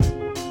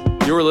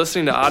You are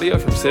listening to audio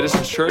from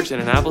Citizens Church in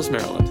Annapolis,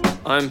 Maryland.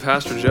 I'm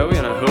Pastor Joey,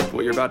 and I hope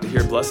what you're about to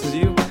hear blesses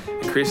you,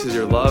 increases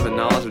your love and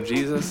knowledge of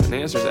Jesus, and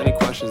answers any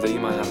questions that you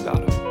might have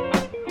about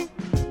him.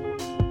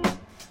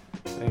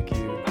 Thank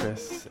you,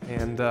 Chris.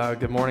 And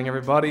good morning,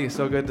 everybody.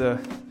 So good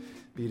to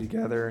be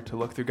together, to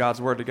look through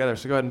God's Word together.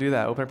 So go ahead and do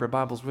that. Open up your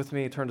Bibles with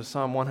me. Turn to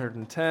Psalm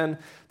 110.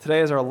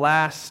 Today is our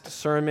last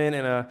sermon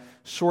in a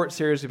short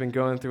series we've been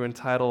going through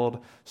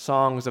entitled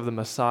Songs of the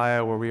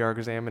Messiah, where we are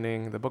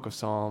examining the book of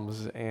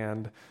Psalms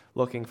and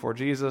looking for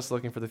Jesus,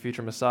 looking for the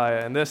future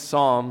Messiah. And this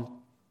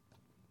psalm,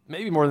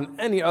 maybe more than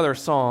any other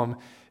psalm,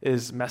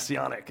 is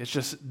messianic. It's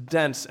just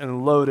dense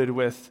and loaded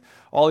with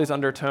all these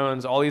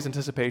undertones, all these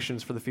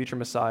anticipations for the future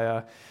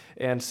Messiah.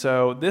 And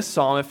so this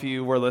psalm, if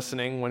you were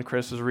listening when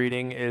Chris was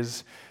reading,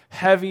 is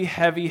heavy,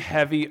 heavy,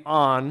 heavy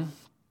on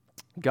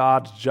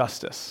God's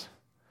justice.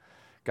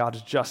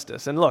 God's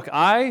justice. And look,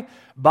 I,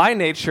 by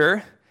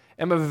nature,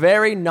 am a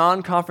very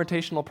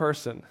non-confrontational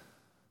person.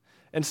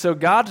 And so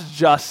God's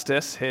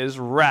justice, his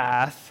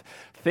wrath,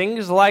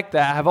 things like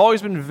that have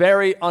always been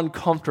very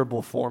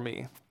uncomfortable for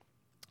me.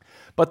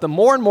 But the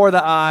more and more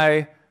that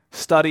I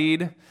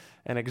studied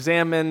and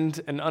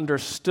examined and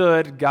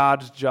understood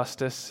God's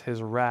justice,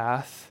 his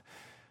wrath,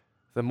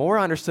 the more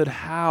I understood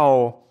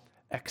how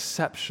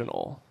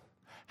exceptional,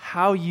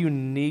 how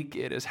unique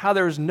it is, how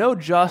there is no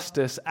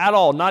justice at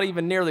all, not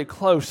even nearly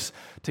close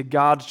to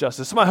God's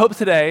justice. So my hope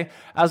today,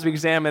 as we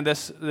examine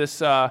this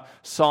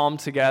psalm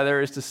together,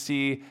 is to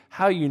see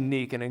how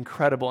unique and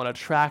incredible and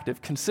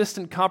attractive,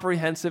 consistent,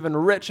 comprehensive,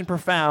 and rich and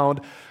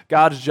profound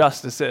God's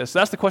justice is. So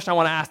that's the question I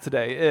want to ask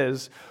today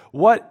is,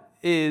 what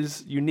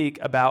is unique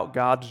about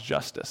God's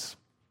justice?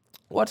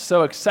 What's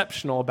so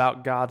exceptional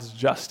about God's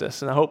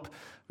justice? And I hope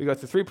we go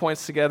through 3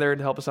 points together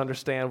to help us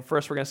understand.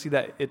 First, we're going to see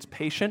that it's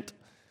patient.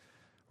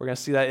 We're going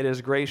to see that it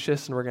is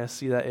gracious, and we're going to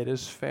see that it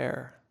is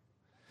fair.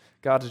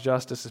 God's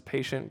justice is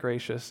patient,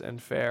 gracious,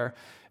 and fair.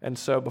 And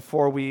so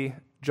before we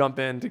jump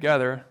in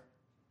together,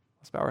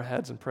 let's bow our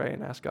heads and pray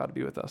and ask God to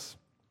be with us.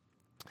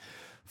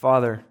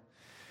 Father,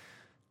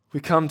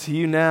 we come to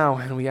you now,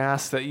 and we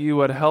ask that you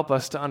would help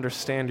us to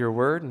understand your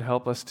word and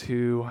help us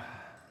to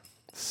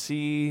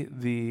see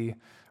the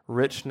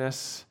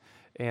richness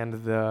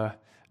and the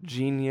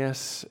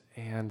genius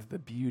and the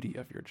beauty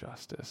of your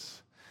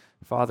justice.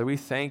 Father, we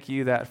thank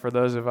you that for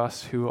those of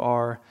us who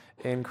are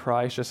in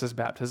Christ, just as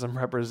baptism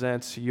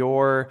represents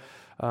your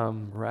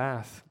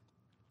wrath,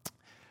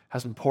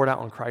 has been poured out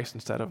on Christ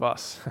instead of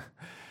us,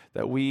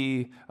 that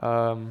we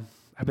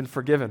have been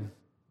forgiven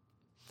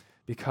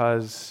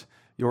because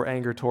your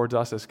anger towards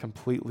us is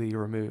completely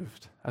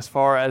removed. As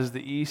far as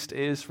the east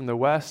is from the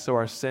west, so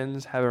our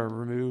sins have been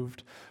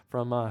removed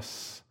from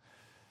us.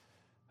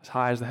 As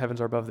high as the heavens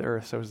are above the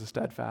earth, so is the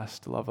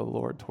steadfast love of the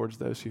Lord towards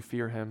those who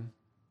fear him.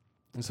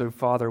 And so,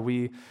 Father,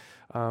 we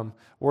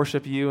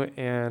worship you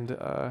and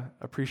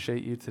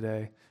appreciate you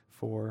today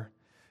for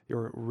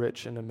your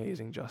rich and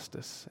amazing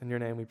justice. In your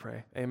name we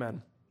pray.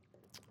 Amen.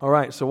 All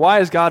right, so why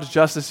is God's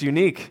justice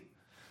unique?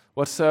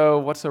 What's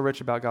so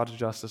rich about God's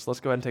justice? Let's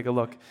go ahead and take a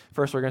look.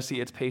 First, we're going to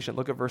see it's patient.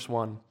 Look at verse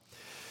 1.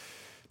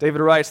 David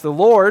writes, the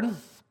Lord,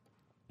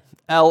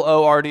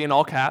 L-O-R-D in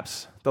all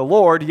caps, the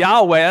Lord,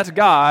 Yahweh, that's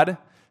God,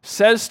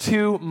 says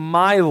to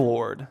my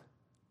Lord.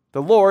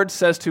 The Lord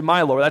says to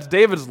my Lord. That's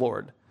David's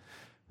Lord.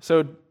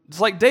 So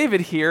it's like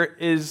David here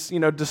is,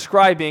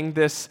 describing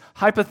this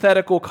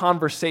hypothetical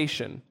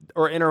conversation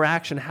or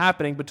interaction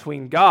happening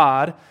between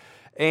God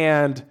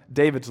and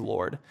David's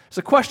Lord.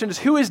 So the question is,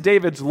 who is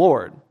David's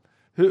Lord?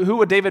 Who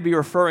would David be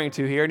referring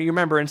to here? And you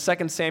remember in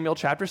 2 Samuel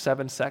chapter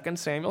 7, 2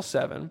 Samuel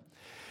 7,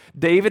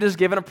 David is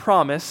given a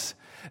promise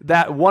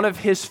that one of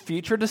his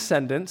future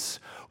descendants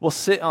will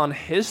sit on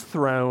his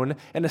throne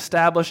and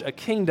establish a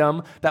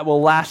kingdom that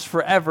will last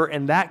forever,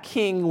 and that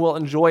king will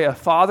enjoy a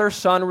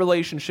father-son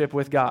relationship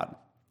with God.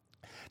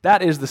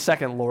 That is the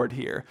second Lord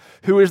here.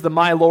 Who is the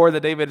my Lord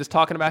that David is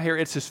talking about here?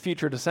 It's his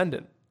future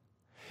descendant.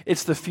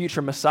 It's the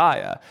future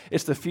Messiah.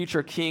 It's the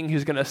future king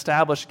who's going to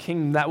establish a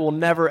kingdom that will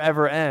never,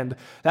 ever end.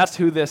 That's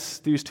who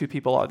these two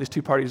people are, these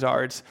two parties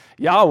are. It's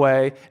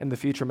Yahweh and the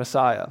future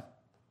Messiah.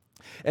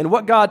 And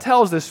what God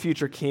tells this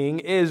future king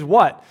is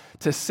what?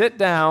 To sit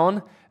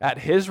down at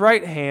his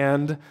right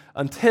hand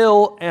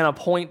until an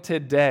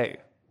appointed day.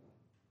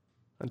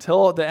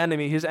 Until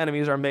his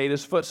enemies are made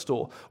his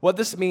footstool. What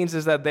this means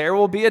is that there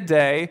will be a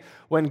day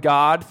when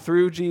God,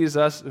 through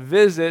Jesus,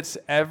 visits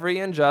every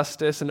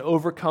injustice and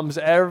overcomes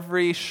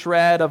every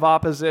shred of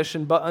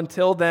opposition. But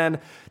until then,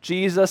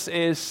 Jesus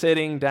is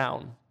sitting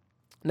down.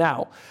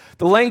 Now,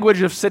 the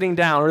language of sitting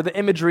down, or the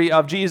imagery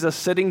of Jesus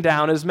sitting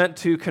down, is meant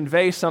to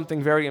convey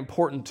something very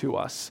important to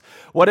us.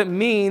 What it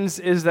means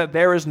is that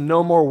there is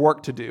no more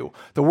work to do.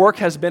 The work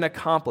has been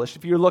accomplished.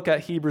 If you look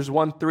at Hebrews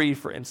 1:3,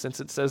 for instance,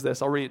 it says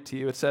this. I'll read it to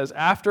you. It says,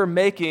 after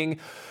making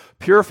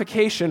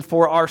purification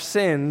for our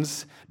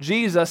sins,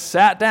 Jesus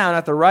sat down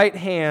at the right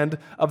hand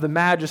of the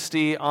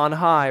Majesty on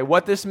high.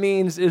 What this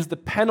means is the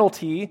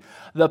penalty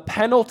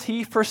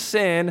for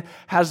sin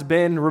has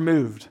been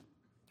removed.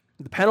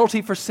 The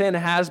penalty for sin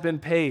has been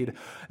paid.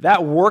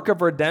 That work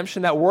of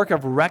redemption, that work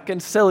of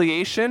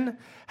reconciliation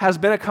has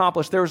been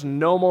accomplished. There is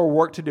no more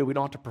work to do. We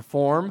don't have to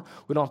perform.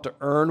 We don't have to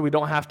earn.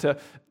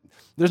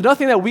 There's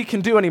nothing that we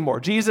can do anymore.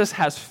 Jesus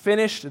has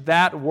finished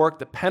that work.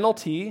 The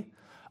penalty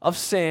of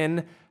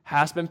sin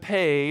has been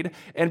paid.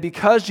 And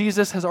because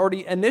Jesus has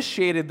already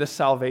initiated this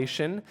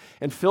salvation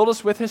and filled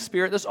us with his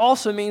Spirit, this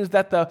also means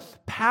that the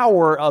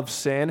power of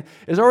sin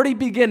is already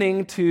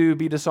beginning to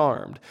be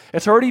disarmed.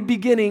 It's already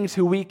beginning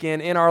to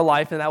weaken in our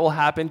life, and that will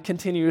happen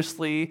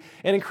continuously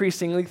and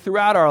increasingly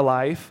throughout our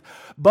life.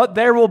 But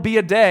there will be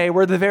a day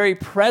where the very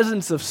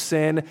presence of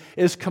sin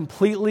is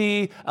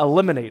completely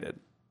eliminated.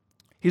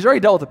 He's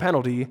already dealt with the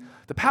penalty.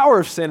 The power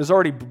of sin is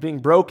already being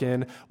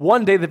broken.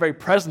 One day, the very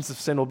presence of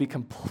sin will be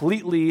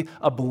completely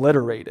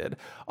obliterated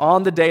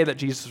on the day that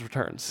Jesus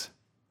returns.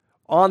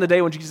 On the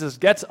day when Jesus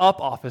gets up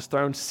off his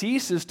throne,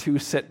 ceases to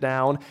sit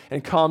down,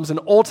 and comes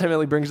and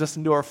ultimately brings us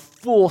into our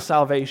full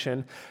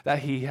salvation that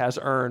he has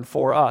earned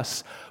for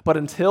us. But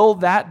until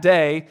that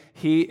day,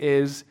 he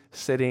is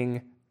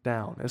sitting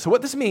down. And so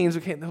what this means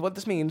is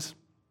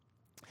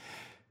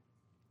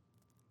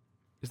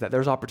that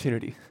there's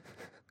opportunity.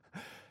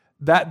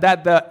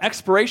 That the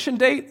expiration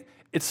date,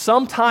 it's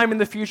sometime in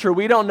the future,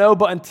 we don't know,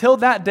 but until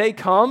that day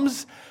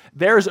comes,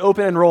 there's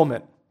open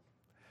enrollment.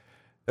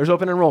 There's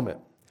open enrollment.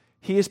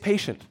 He is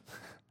patient.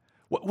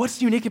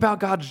 What's unique about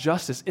God's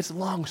justice? It's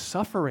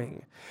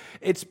long-suffering.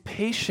 It's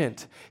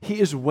patient. He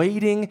is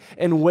waiting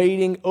and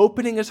waiting,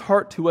 opening his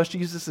heart to us.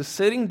 Jesus is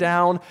sitting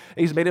down, and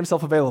he's made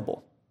himself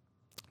available.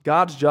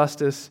 God's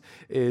justice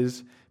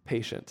is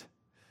patient.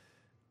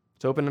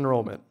 It's open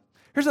enrollment.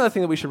 Here's another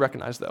thing that we should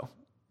recognize, though.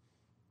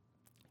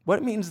 What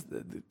it means,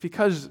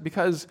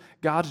 because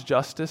God's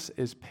justice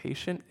is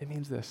patient, it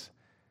means this: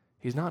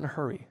 he's not in a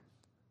hurry.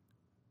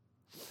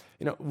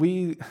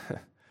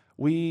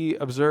 We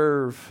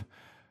observe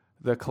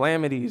the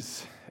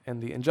calamities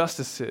and the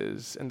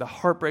injustices and the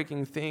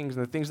heartbreaking things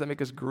and the things that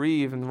make us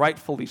grieve, and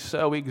rightfully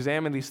so. We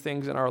examine these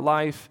things in our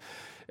life,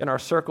 in our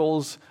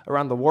circles,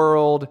 around the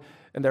world,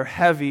 and they're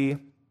heavy.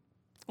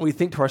 We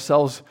think to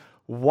ourselves,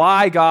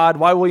 why, God?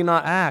 Why will you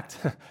not act?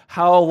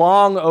 How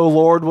long, O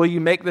Lord, will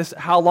you make this?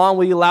 How long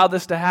will you allow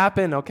this to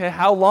happen? Okay,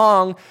 how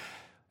long?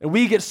 And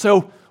we get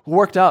so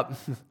worked up.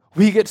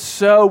 We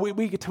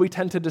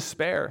tend to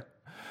despair.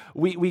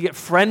 We get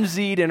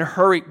frenzied and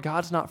hurried.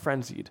 God's not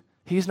frenzied.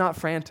 He's not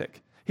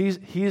frantic.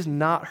 He's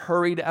not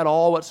hurried at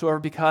all whatsoever,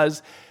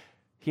 because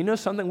he knows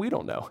something we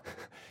don't know.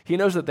 He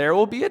knows that there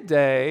will be a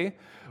day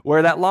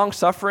where that long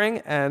suffering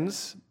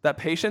ends, that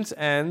patience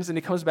ends, and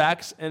he comes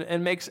back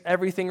and makes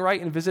everything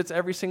right and visits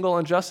every single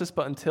injustice.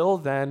 But until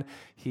then,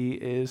 he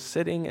is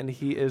sitting and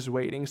he is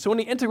waiting. So when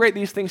you integrate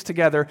these things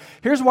together,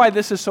 here's why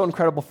this is so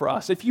incredible for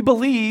us. If you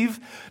believe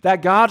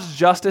that God's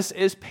justice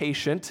is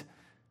patient,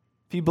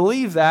 if you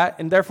believe that,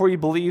 and therefore you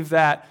believe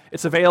that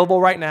it's available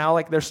right now,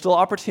 like there's still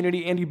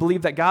opportunity, and you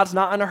believe that God's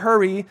not in a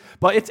hurry,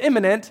 but it's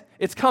imminent,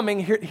 it's coming.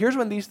 Here's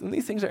when these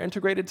things are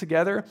integrated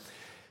together.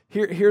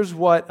 Here's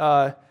what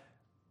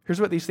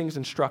these things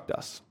instruct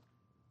us.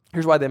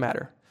 Here's why they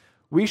matter.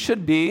 We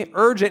should be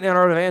urgent in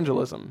our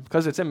evangelism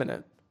because it's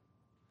imminent.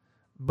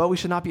 But we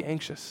should not be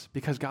anxious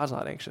because God's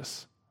not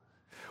anxious.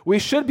 We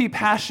should be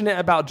passionate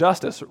about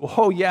justice.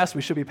 Oh, yes,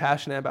 we should be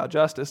passionate about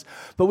justice.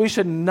 But we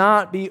should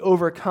not be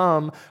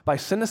overcome by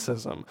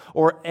cynicism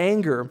or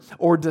anger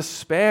or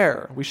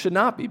despair. We should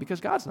not be,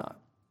 because God's not.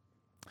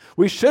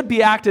 We should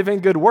be active in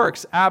good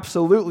works,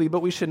 absolutely,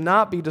 but we should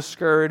not be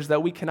discouraged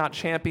that we cannot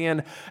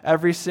champion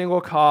every single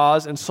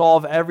cause and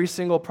solve every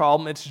single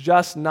problem. It's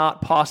just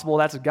not possible.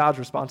 That's God's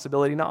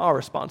responsibility, not our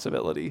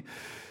responsibility.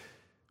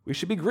 We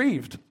should be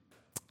grieved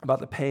about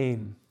the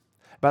pain,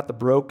 about the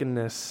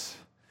brokenness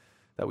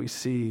that we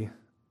see.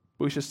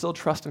 But we should still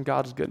trust in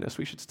God's goodness.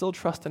 We should still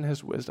trust in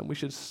his wisdom. We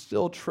should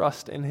still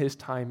trust in his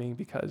timing,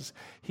 because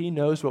he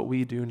knows what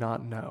we do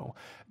not know.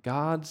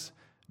 God's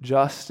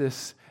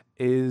justice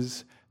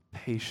is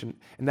patient,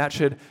 and that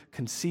should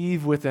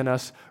conceive within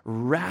us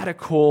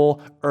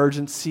radical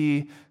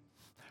urgency,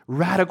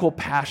 radical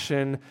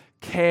passion,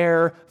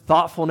 care,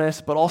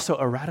 thoughtfulness, but also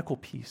a radical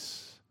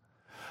peace.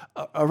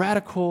 A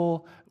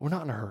radical, we're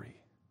not in a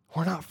hurry.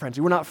 We're not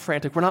frenzied. We're not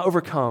frantic. We're not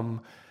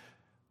overcome.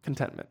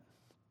 Contentment.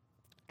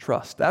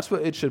 Trust. That's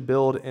what it should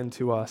build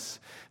into us.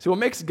 So what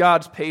makes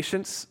God's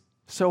patience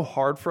so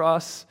hard for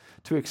us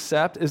to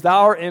accept is that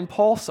our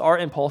impulse,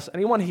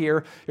 anyone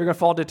here, you're going to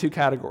fall into two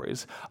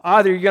categories.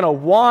 Either you're going to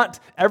want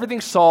everything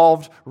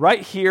solved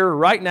right here,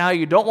 right now.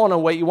 You don't want to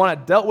wait. You want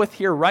it dealt with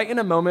here, right in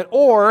a moment.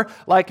 Or,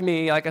 like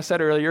me, like I said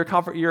earlier,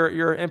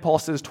 your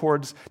impulse is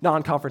towards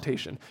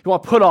non-confrontation. You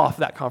want to put off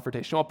that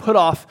confrontation. You want to put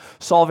off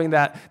solving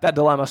that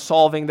dilemma,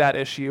 solving that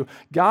issue.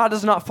 God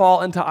does not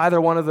fall into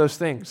either one of those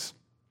things,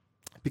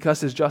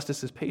 because his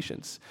justice is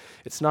patience.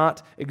 It's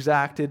not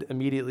exacted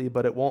immediately,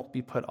 but it won't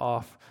be put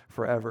off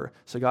forever.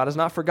 So God has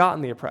not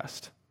forgotten the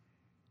oppressed.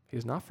 He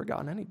has not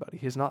forgotten anybody.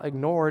 He has not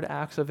ignored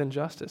acts of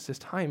injustice. His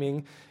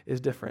timing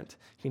is different.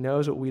 He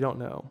knows what we don't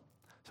know.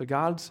 So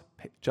God's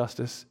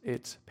justice,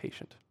 it's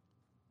patient,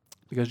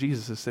 because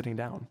Jesus is sitting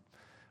down.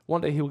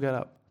 One day he will get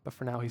up. but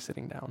for now he's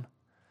sitting down.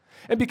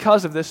 And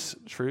because of this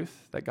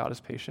truth, that God is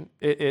patient,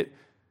 it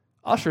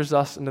ushers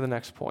us into the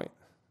next point,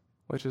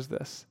 which is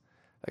this,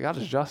 that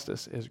God's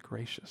justice is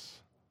gracious,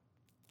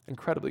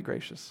 incredibly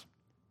gracious.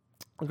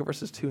 Look at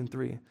verses 2 and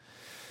 3. It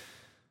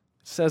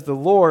says, the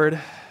Lord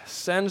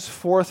sends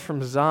forth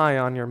from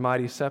Zion your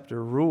mighty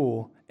scepter,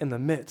 rule in the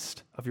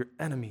midst of your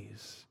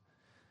enemies.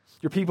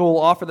 Your people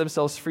will offer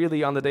themselves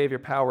freely on the day of your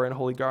power in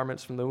holy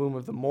garments from the womb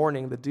of the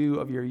morning. The dew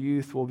of your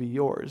youth will be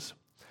yours.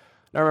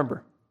 Now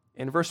remember,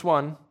 in verse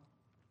 1,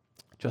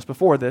 just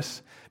before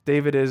this,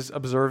 David is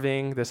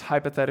observing this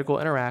hypothetical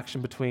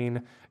interaction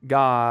between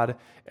God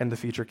and the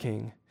future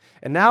king.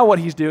 And now what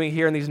he's doing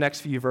here in these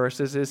next few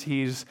verses is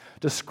he's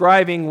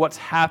describing what's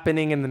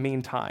happening in the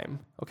meantime.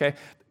 Okay?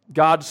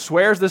 God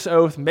swears this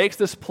oath, makes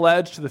this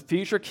pledge to the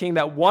future king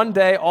that one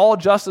day all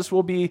justice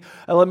will be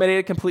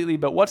eliminated completely.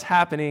 But what's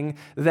happening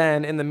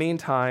then in the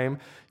meantime?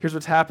 Here's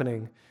what's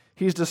happening.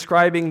 He's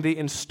describing the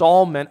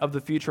installment of the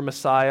future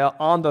Messiah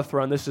on the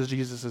throne. This is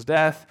Jesus'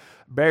 death,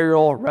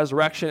 burial,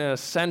 resurrection, and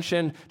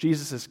ascension.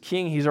 Jesus is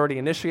king. He's already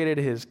initiated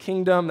his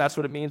kingdom. That's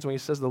what it means when he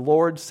says the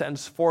Lord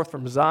sends forth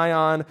from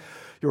Zion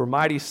your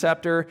mighty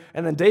scepter.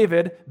 And then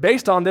David,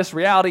 based on this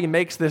reality,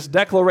 makes this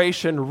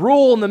declaration,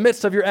 rule in the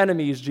midst of your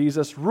enemies,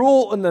 Jesus.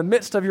 Rule in the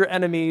midst of your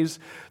enemies,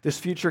 this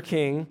future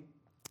king.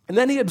 And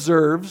then he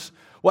observes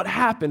what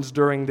happens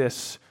during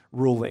this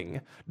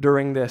ruling,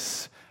 during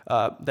this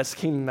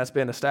kingdom that's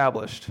been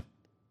established.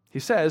 He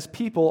says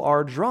people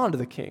are drawn to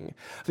the king.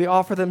 They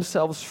offer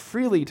themselves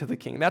freely to the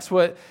king. That's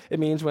what it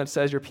means when it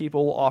says your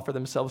people will offer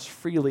themselves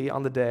freely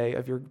on the day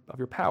of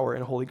your power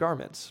in holy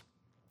garments.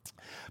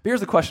 But here's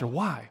the question,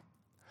 why?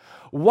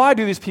 Why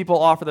do these people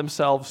offer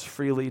themselves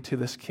freely to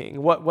this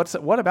king?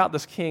 What about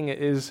this king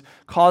is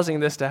causing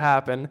this to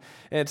happen?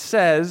 And it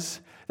says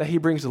that he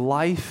brings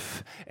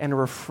life and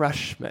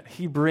refreshment.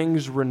 He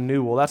brings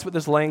renewal. That's what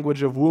this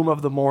language of womb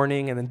of the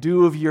morning and the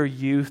dew of your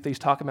youth that he's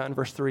talking about in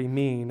verse 3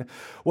 mean.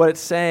 What it's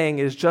saying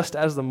is just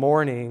as the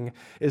morning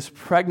is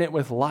pregnant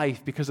with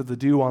life because of the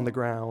dew on the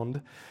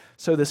ground,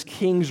 so this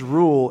king's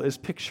rule is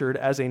pictured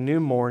as a new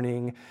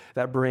morning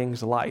that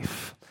brings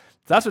life.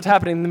 That's what's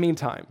happening in the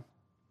meantime.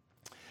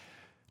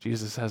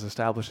 Jesus has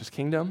established his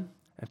kingdom,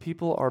 and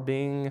people are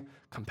being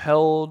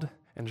compelled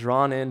and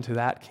drawn into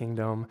that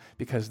kingdom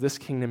because this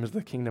kingdom is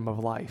the kingdom of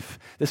life.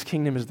 This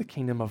kingdom is the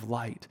kingdom of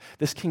light.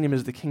 This kingdom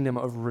is the kingdom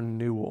of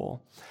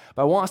renewal.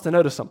 But I want us to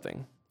notice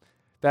something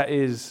that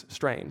is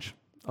strange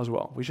as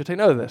well. We should take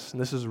note of this,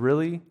 and this is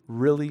really,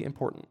 really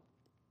important.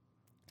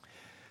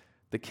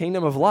 The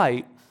kingdom of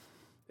light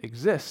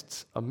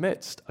exists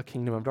amidst a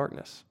kingdom of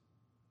darkness.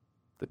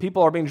 The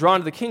people are being drawn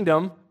to the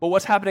kingdom, but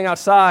what's happening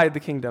outside the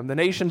kingdom? The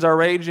nations are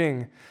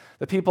raging.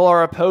 The people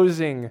are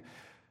opposing.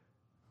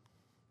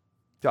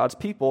 God's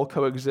people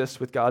coexist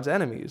with God's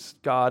enemies.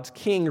 God's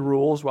king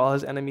rules while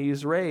his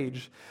enemies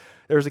rage.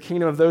 There's a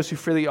kingdom of those who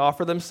freely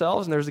offer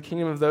themselves, and there's a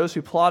kingdom of those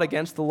who plot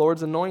against the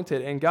Lord's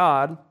anointed, and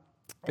God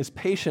is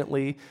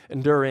patiently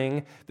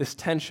enduring this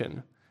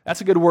tension.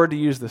 That's a good word to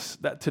use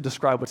to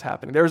describe what's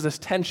happening. There's this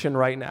tension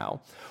right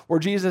now where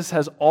Jesus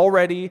has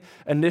already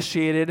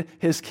initiated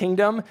his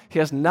kingdom. He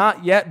has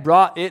not yet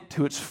brought it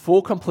to its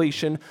full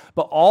completion,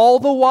 but all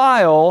the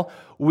while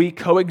we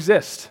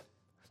coexist.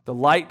 The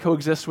light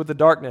coexists with the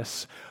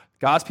darkness.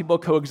 God's people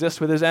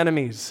coexist with his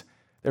enemies.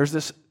 There's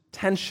this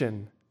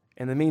tension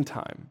in the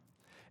meantime.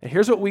 And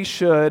here's what we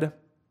should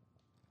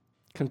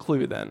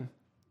conclude then,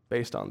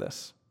 based on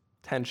this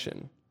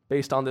tension,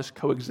 based on this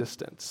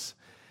coexistence.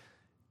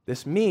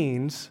 This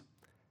means,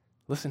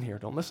 listen here,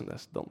 don't listen to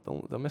this,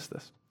 don't miss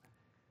this.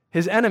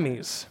 His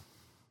enemies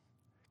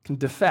can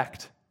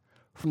defect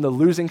from the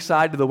losing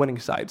side to the winning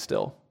side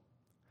still.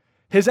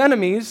 His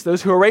enemies,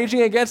 those who are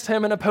raging against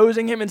him and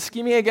opposing him and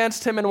scheming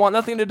against him and want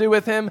nothing to do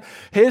with him,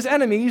 his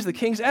enemies, the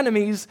king's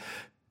enemies,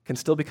 can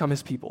still become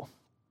his people.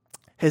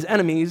 His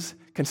enemies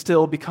can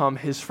still become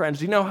his friends.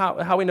 Do you know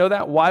how we know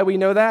that? Why we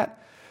know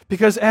that?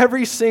 Because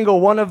every single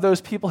one of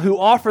those people who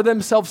offer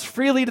themselves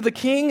freely to the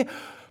king,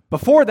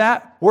 before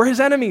that, were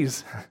his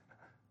enemies.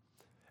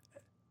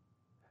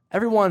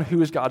 Everyone who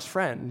is God's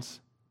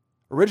friends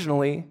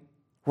originally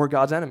were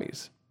God's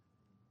enemies.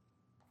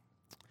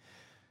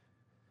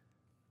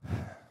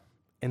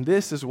 And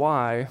this is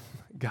why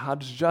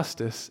God's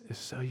justice is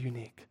so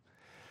unique,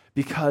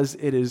 because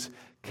it is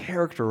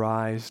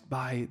characterized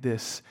by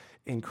this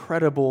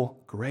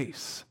incredible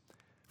grace.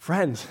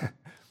 Friends,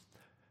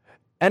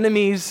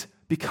 enemies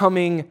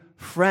becoming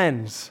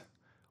friends.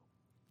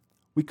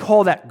 We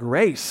call that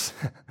grace.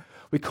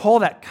 We call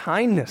that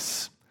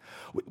kindness.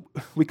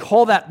 We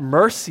call that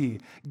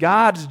mercy.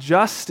 God's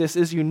justice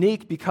is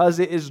unique because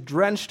it is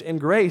drenched in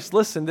grace.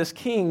 Listen, this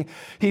king,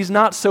 he's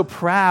not so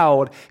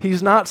proud,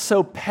 he's not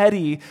so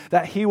petty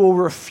that he will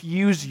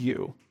refuse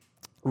you.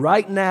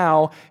 Right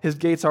now, his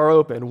gates are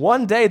open.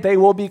 One day they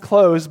will be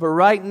closed, but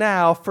right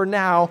now, for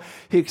now,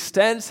 he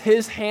extends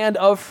his hand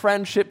of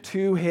friendship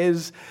to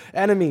his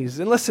enemies.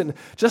 And listen,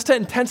 just to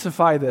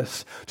intensify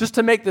this, just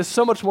to make this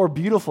so much more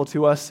beautiful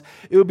to us,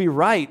 it would be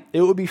right,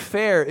 it would be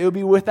fair, it would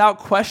be without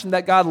question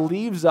that God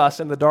leaves us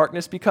in the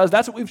darkness because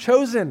that's what we've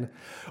chosen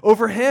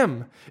over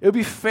him. It would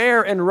be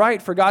fair and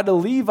right for God to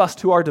leave us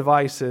to our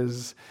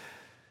devices.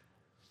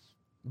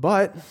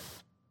 But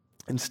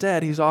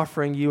instead, he's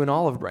offering you an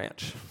olive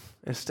branch.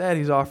 Instead,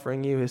 he's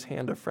offering you his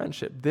hand of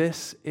friendship.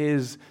 This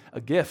is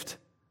a gift.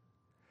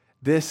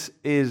 This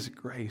is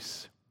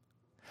grace.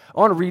 I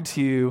want to read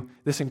to you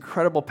this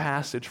incredible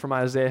passage from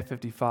Isaiah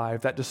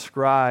 55 that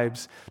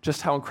describes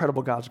just how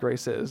incredible God's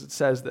grace is. It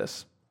says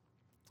this: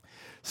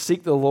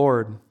 "Seek the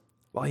Lord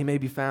while he may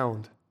be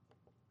found.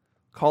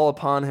 Call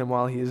upon him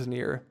while he is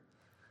near.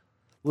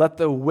 Let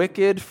the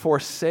wicked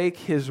forsake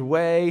his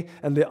way,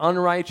 and the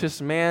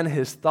unrighteous man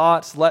his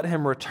thoughts. Let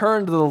him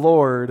return to the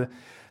Lord,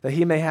 that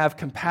he may have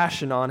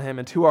compassion on him,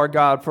 and to our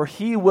God, for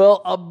he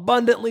will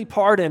abundantly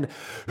pardon."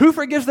 Who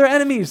forgives their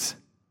enemies?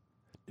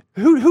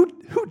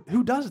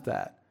 Who does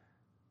that?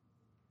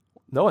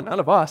 No one, none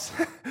of us.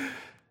 And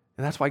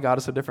that's why God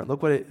is so different.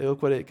 Look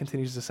what it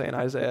continues to say in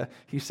Isaiah.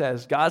 He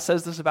says, God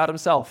says this about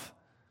himself: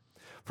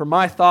 "For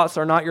my thoughts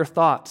are not your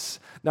thoughts,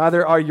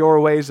 neither are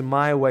your ways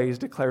my ways,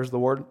 declares the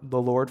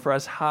Lord. For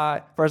as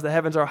the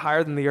heavens are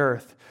higher than the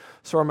earth,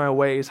 so are my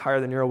ways higher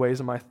than your ways,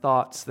 and my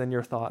thoughts than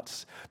your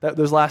thoughts."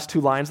 Those last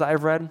two lines that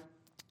I've read,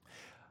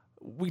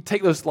 we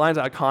take those lines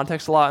out of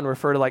context a lot and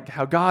refer to like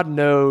how God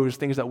knows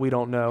things that we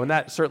don't know, and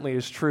that certainly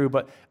is true.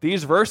 But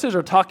these verses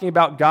are talking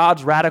about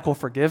God's radical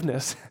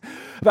forgiveness.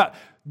 About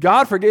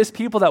God forgives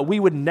people that we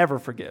would never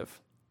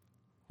forgive,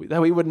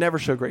 that we would never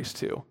show grace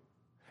to.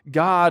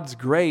 God's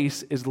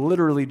grace is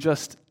literally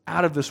just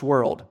out of this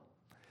world.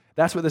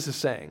 That's what this is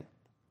saying.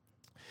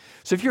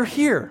 So if you're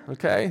here,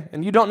 okay,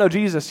 and you don't know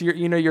Jesus,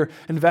 you're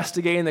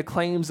investigating the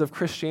claims of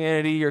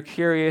Christianity, you're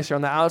curious, you're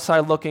on the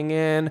outside looking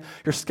in,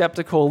 you're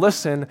skeptical,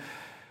 listen,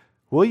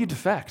 will you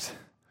defect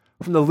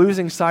from the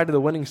losing side to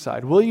the winning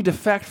side? Will you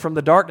defect from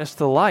the darkness to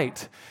the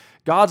light?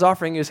 God's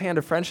offering his hand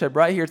of friendship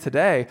right here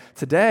today.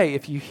 Today,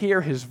 if you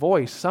hear his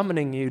voice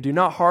summoning you, do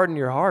not harden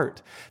your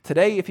heart.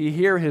 Today, if you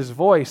hear his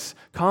voice,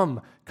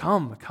 come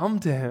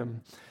to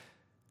him,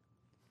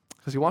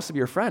 because he wants to be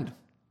your friend.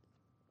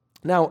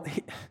 Now,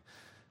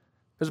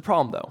 there's a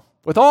problem, though.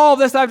 With all of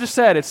this I've just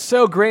said, it's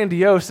so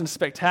grandiose and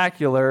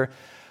spectacular,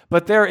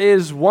 but there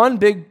is one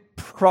big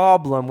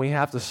problem we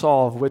have to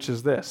solve, which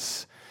is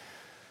this.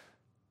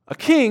 A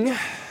king,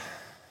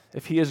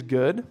 if he is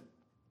good,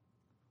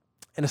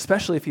 and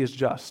especially if he is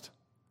just,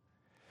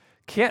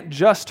 can't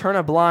just turn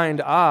a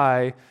blind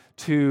eye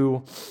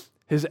to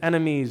his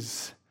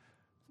enemies'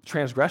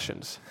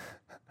 transgressions.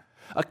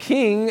 A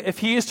king, if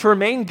he is to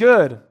remain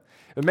good,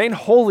 remain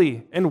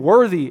holy and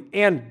worthy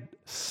and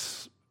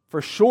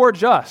for sure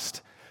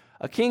just,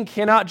 a king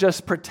cannot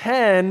just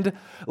pretend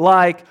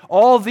like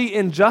all the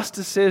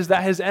injustices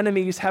that his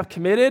enemies have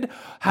committed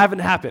haven't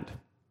happened.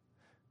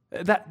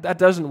 That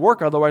doesn't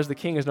work, otherwise the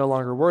king is no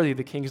longer worthy.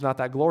 The king is not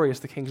that glorious.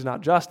 The king is not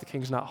just. The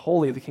king is not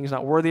holy. The king is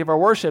not worthy of our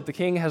worship. The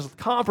king has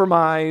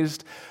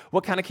compromised.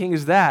 What kind of king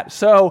is that?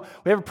 So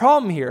we have a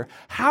problem here.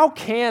 How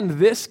can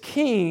this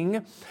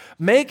king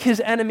make his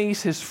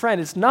enemies his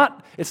friend? It's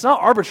not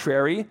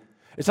arbitrary.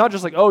 It's not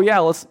just like, oh yeah,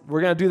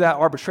 we're going to do that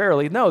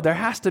arbitrarily. No, there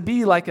has to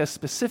be like a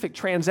specific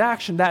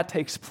transaction that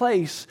takes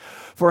place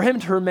for him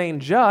to remain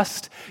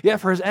just, yet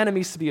for his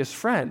enemies to be his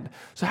friend.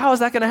 So how is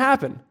that going to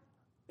happen?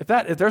 If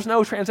there's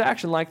no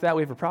transaction like that,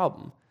 we have a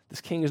problem.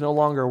 This king is no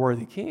longer a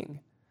worthy king.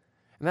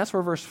 And that's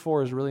where verse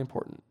 4 is really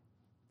important.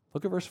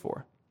 Look at verse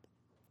 4.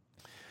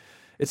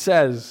 It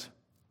says,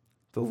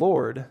 "The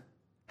Lord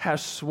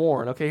has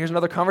sworn." Okay, here's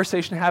another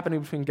conversation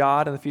happening between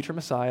God and the future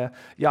Messiah.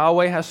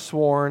 Yahweh has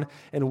sworn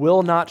and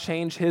will not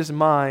change his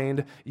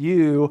mind.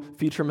 You,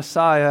 future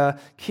Messiah,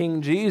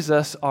 King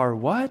Jesus, are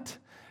what?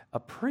 A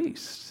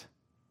priest.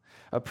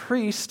 A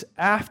priest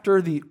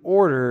after the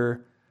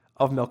order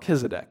of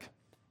Melchizedek.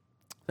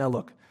 Now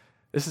look,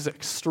 this is an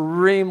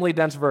extremely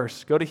dense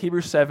verse. Go to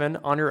Hebrews 7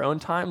 on your own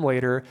time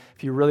later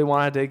if you really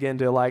want to dig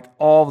into like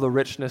all the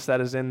richness that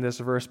is in this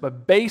verse.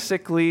 But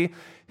basically,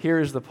 here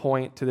is the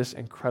point to this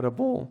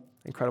incredible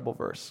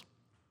verse.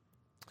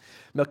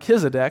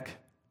 Melchizedek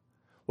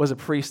was a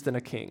priest and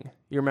a king.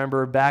 You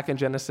remember back in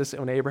Genesis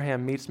when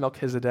Abraham meets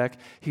Melchizedek,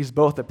 he's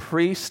both a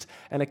priest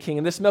and a king.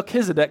 And this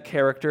Melchizedek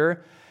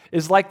character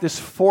is like this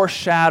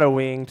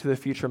foreshadowing to the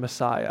future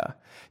Messiah.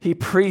 He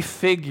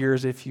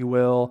prefigures, if you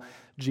will,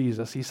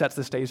 Jesus. He sets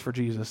the stage for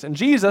Jesus. And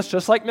Jesus,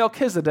 just like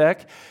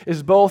Melchizedek,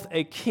 is both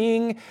a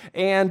king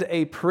and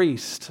a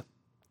priest.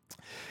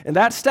 And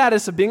that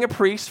status of being a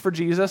priest for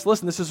Jesus,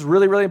 listen, this is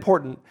really, really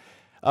important.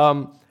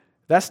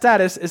 That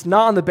status is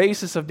not on the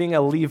basis of being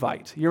a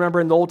Levite. You remember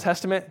in the Old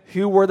Testament,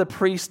 who were the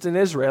priests in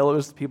Israel? It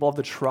was the people of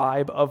the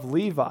tribe of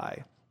Levi.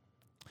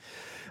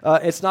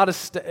 But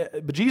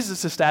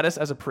Jesus' status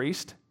as a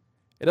priest,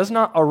 it does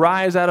not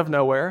arise out of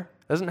nowhere.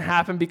 Doesn't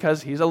happen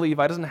because he's a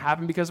Levite. Doesn't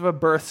happen because of a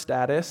birth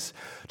status.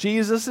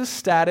 Jesus'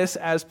 status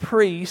as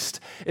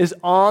priest is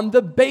on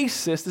the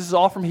basis, this is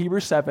all from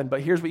Hebrews 7, but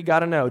here's what you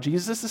got to know.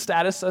 Jesus'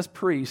 status as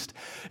priest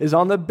is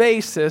on the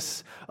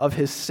basis of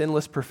his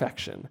sinless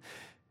perfection.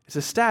 It's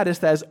a status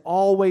that has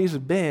always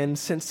been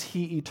since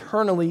he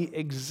eternally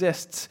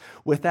exists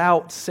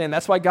without sin.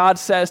 That's why God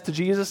says to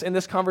Jesus in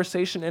this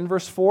conversation in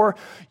verse 4,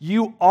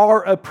 you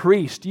are a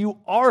priest. You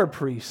are a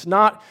priest.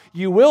 Not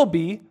you will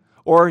be,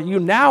 or you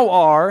now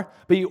are,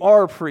 but you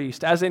are a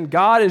priest. As in,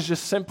 God is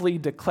just simply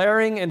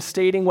declaring and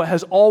stating what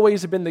has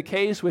always been the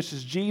case, which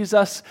is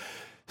Jesus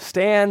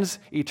stands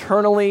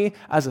eternally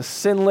as a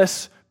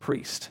sinless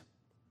priest.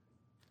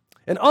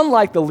 And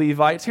unlike the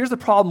Levites, here's the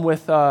problem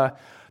with the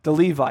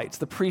Levites,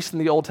 the priests in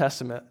the Old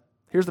Testament.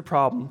 Here's the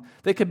problem.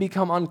 They could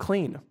become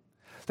unclean.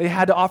 They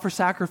had to offer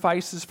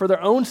sacrifices for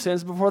their own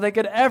sins before they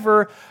could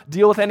ever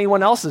deal with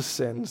anyone else's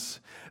sins.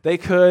 They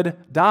could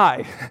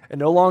die and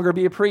no longer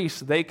be a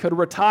priest. They could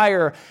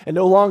retire and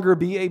no longer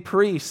be a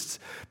priest.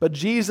 But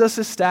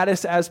Jesus'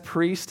 status as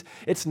priest,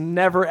 it's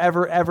never,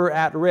 ever, ever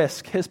at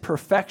risk. His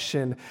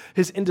perfection,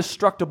 his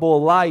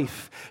indestructible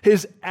life,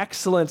 his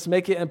excellence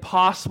make it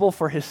impossible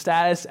for his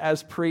status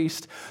as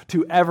priest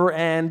to ever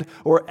end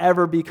or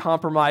ever be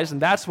compromised.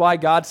 And that's why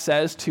God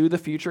says to the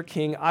future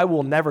king, I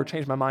will never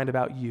change my mind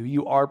about you.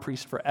 You are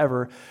priest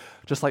forever,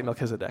 just like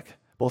Melchizedek,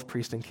 both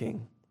priest and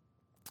king.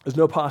 There's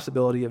no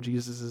possibility of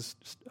Jesus'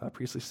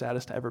 priestly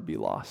status to ever be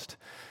lost.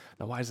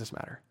 Now, why does this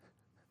matter?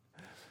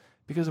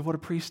 Because of what a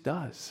priest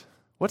does.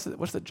 What's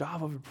the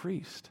job of a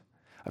priest?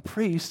 A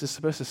priest is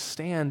supposed to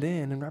stand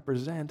in and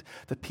represent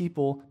the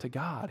people to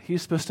God. He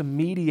is supposed to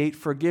mediate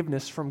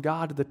forgiveness from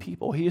God to the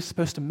people. He is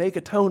supposed to make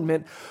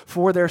atonement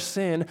for their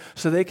sin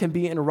so they can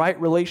be in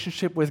right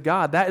relationship with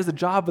God. That is the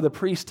job of the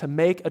priest, to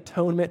make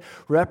atonement,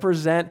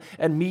 represent,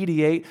 and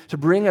mediate, to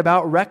bring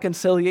about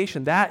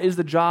reconciliation. That is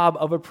the job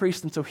of a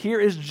priest. And so here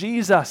is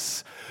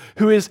Jesus,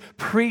 who is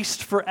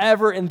priest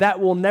forever, and that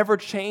will never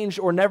change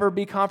or never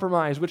be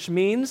compromised, which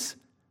means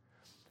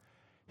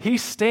he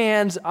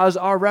stands as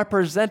our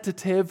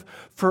representative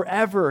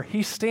forever.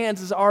 He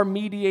stands as our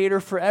mediator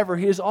forever.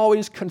 He is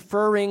always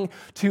conferring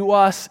to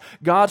us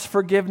God's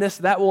forgiveness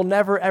that will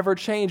never, ever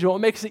change. And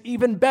what makes it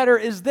even better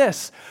is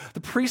this.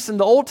 The priests in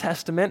the Old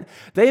Testament,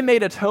 they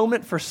made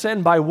atonement for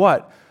sin by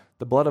what?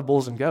 The blood of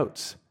bulls and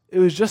goats. It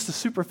was just a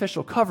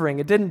superficial covering.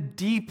 It didn't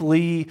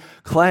deeply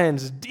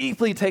cleanse,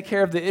 deeply take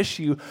care of the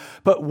issue.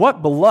 But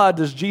what blood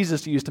does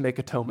Jesus use to make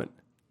atonement?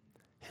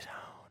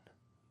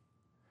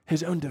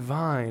 His own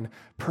divine,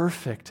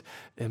 perfect,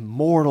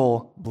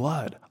 immortal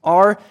blood.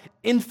 Our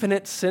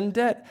infinite sin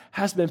debt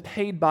has been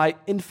paid by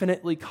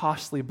infinitely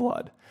costly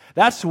blood.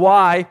 That's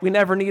why we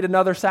never need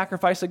another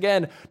sacrifice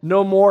again.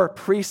 No more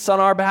priests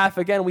on our behalf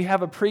again. We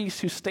have a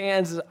priest who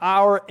stands as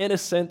our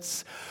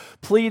innocence,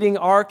 pleading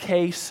our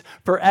case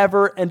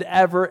forever and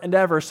ever and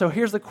ever. So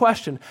here's the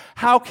question.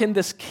 How can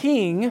this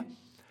king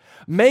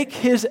make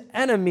his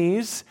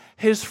enemies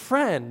his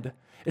friend?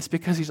 It's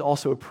because he's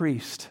also a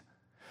priest.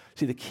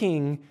 See, the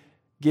king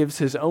gives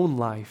his own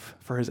life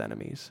for his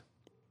enemies.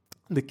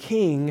 The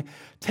king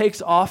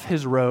takes off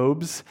his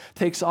robes,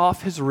 takes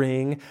off his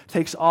ring,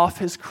 takes off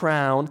his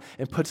crown,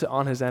 and puts it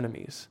on his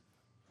enemies.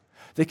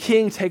 The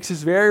king takes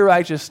his very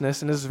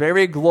righteousness and his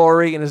very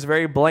glory and his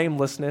very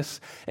blamelessness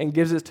and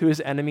gives it to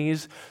his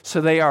enemies so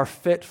they are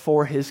fit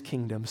for his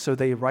kingdom, so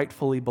they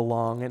rightfully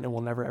belong and it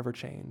will never ever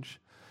change.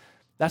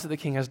 That's what the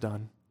king has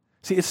done.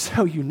 See, it's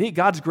so unique.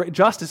 God's great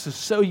justice is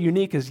so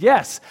unique as,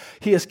 yes,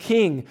 he is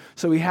king,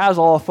 so he has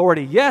all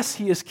authority. Yes,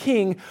 he is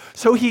king,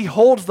 so he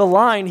holds the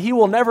line. He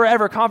will never,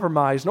 ever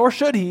compromise, nor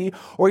should he,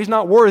 or he's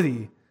not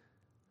worthy.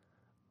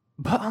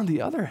 But on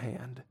the other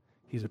hand,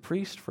 he's a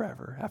priest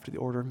forever after the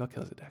order of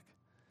Melchizedek.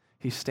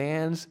 He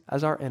stands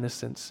as our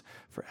innocence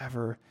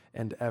forever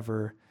and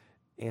ever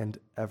and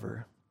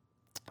ever.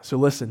 So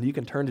listen, you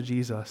can turn to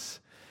Jesus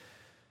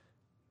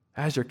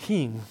as your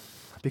king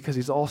because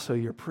he's also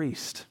your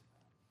priest.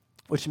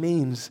 Which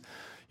means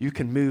you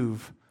can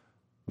move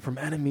from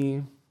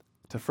enemy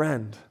to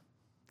friend.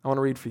 I want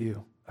to read for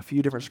you a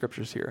few different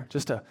scriptures here,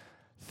 just a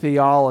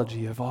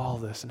theology of all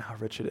this and how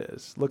rich it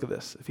is. Look at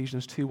this,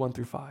 Ephesians 2, 1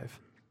 through 5.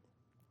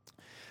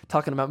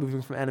 Talking about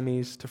moving from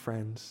enemies to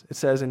friends. It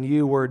says, and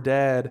you were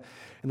dead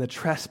in the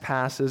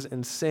trespasses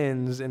and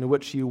sins in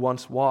which you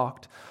once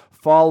walked,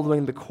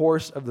 following the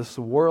course of this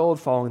world,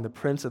 following the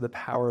prince of the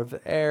power of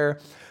the air,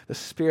 the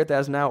spirit that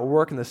is now at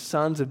work in the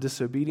sons of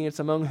disobedience,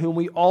 among whom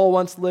we all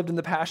once lived in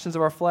the passions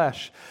of our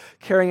flesh,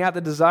 carrying out the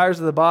desires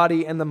of the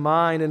body and the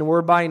mind, and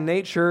were by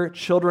nature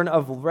children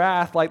of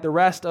wrath like the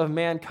rest of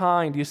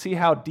mankind. Do you see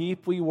how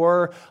deep we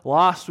were,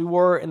 lost we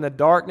were in the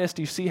darkness?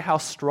 Do you see how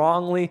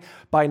strongly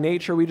by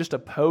nature we just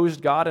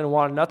opposed God and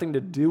wanted nothing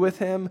to do with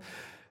him?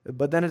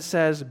 But then it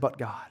says, but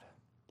God.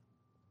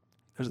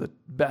 Those are the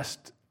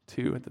best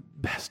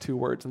two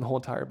words in the whole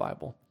entire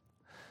Bible.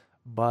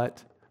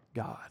 But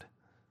God.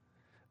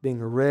 being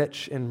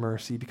rich in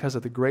mercy because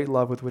of the great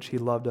love with which he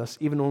loved us,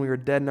 even when we were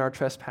dead in our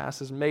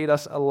trespasses, made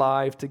us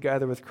alive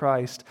together with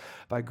Christ.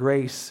 By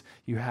grace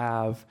you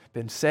have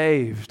been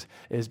saved.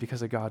 It is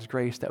because of God's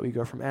grace that we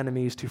go from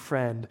enemies to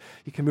friend.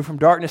 You can move from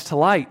darkness to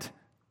light.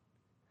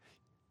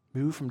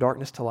 Move from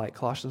darkness to light.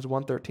 Colossians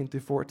 1:13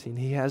 through 14.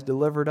 He has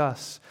delivered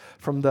us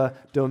from the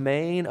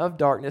domain of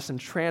darkness and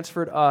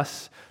transferred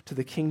us to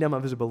the kingdom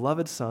of his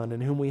beloved Son,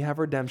 in whom we have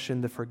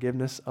redemption, the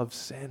forgiveness of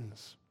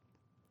sins.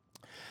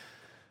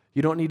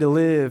 You don't need to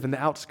live in the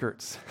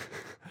outskirts.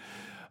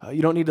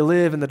 You don't need to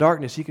live in the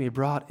darkness. You can be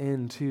brought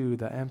into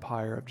the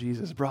empire of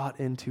Jesus, brought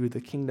into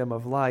the kingdom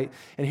of light.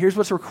 And here's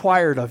what's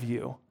required of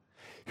you.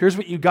 Here's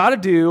what you got to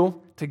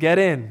do to get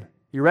in.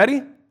 You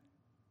ready?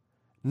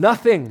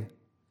 Nothing.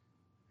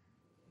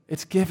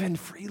 It's given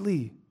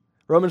freely.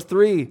 Romans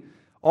 3,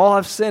 all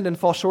have sinned and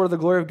fall short of the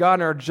glory of God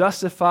and are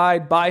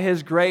justified by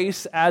his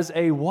grace as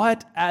a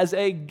what? As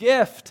a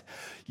gift,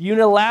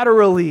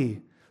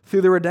 unilaterally,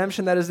 through the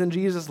redemption that is in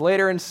Jesus.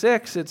 Later in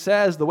 6, it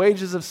says, the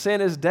wages of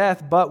sin is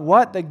death, but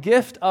what? The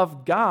gift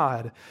of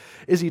God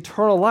is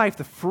eternal life.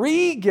 The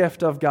free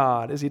gift of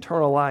God is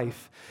eternal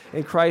life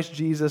in Christ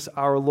Jesus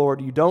our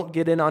Lord. You don't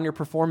get in on your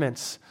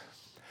performance.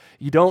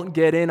 You don't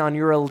get in on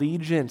your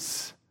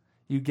allegiance.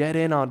 You get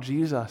in on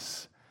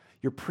Jesus,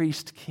 your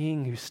priest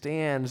king who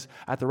stands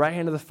at the right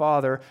hand of the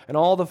Father, and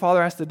all the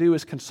Father has to do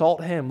is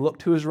consult him, look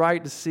to his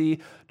right to see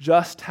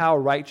just how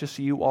righteous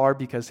you are,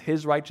 because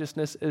his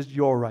righteousness is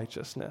your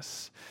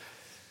righteousness.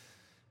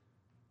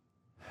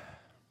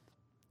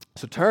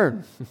 So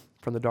turn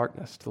from the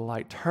darkness to the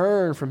light.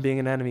 Turn from being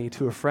an enemy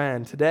to a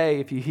friend. Today,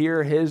 if you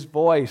hear his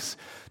voice,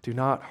 do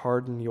not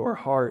harden your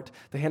heart.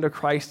 The hand of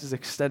Christ is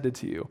extended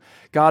to you.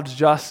 God's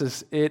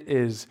justice, it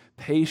is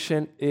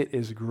patient, it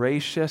is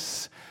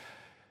gracious.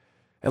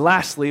 And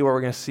lastly, what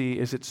we're going to see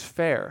is it's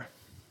fair.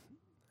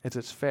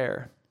 It's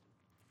fair.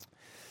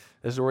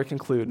 This is where we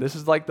conclude. This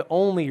is like the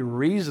only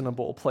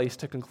reasonable place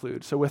to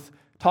conclude. So with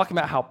talking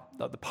about how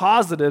the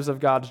positives of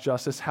God's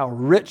justice, how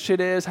rich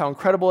it is, how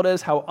incredible it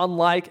is, how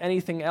unlike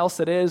anything else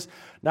it is,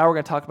 now we're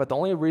going to talk about the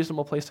only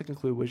reasonable place to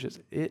conclude, which is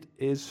it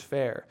is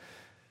fair.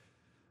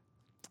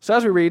 So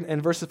as we read in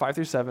verses 5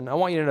 through 7, I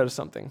want you to notice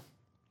something.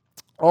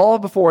 All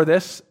before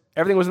this,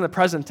 everything was in the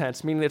present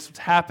tense, meaning it's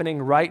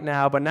happening right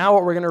now. But now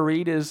what we're going to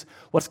read is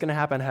what's going to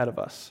happen ahead of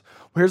us.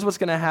 Here's what's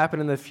going to happen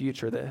in the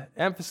future. The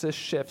emphasis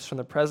shifts from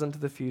the present to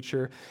the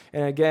future.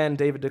 And again,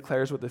 David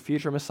declares what the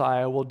future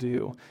Messiah will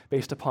do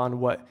based upon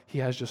what he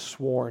has just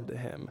sworn to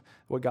him,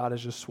 what God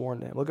has just sworn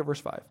to him. Look at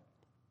verse 5.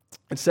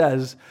 It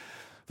says,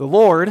 the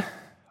Lord,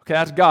 okay,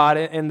 that's God.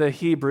 In the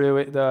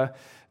Hebrew,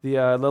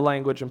 the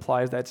language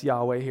implies that's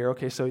Yahweh here.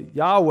 Okay, so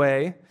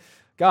Yahweh,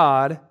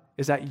 God,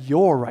 is at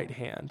your right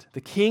hand,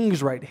 the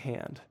king's right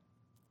hand.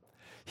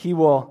 Here's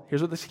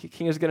what this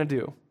king is going to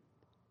do.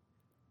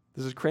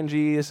 This is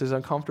cringy, this is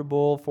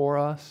uncomfortable for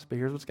us, but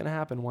here's what's going to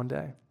happen one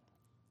day.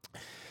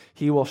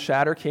 He will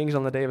shatter kings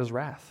on the day of his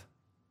wrath.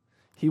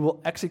 He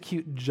will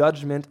execute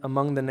judgment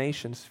among the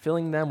nations,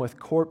 filling them with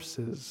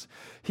corpses.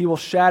 He will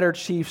shatter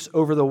chiefs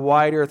over the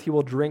wide earth. He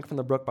will drink from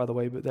the brook by the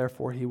way, but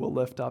therefore he will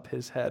lift up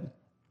his head.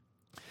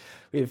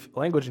 We have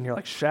language in here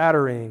like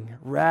shattering,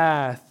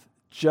 wrath,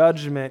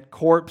 judgment,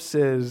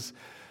 corpses.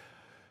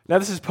 Now,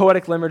 this is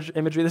poetic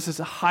imagery. This is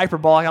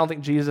hyperbolic. I don't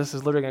think Jesus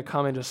is literally going to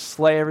come and just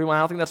slay everyone. I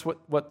don't think that's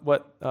what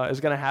is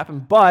going to happen.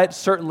 But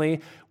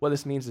certainly, what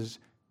this means is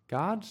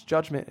God's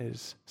judgment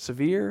is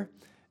severe.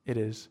 It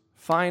is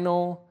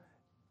final.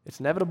 It's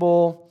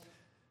inevitable.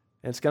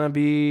 And it's going to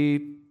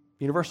be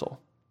universal.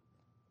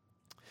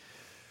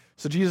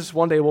 So Jesus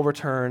one day will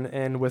return,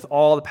 and with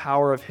all the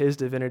power of his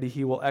divinity,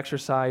 he will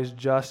exercise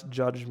just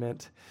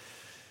judgment.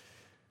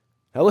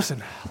 Now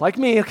listen, like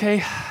me,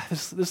 okay,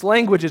 this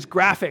language is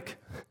graphic.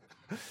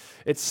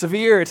 It's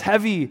severe, it's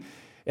heavy,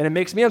 and it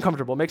makes me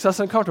uncomfortable. It makes us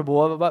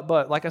uncomfortable.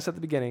 But like I said at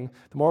the beginning,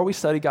 the more we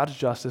study God's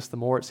justice, the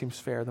more it seems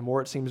fair, the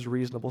more it seems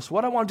reasonable. So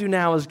what I want to do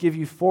now is give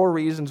you 4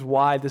 reasons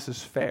why this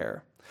is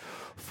fair.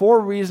 4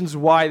 reasons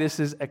why this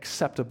is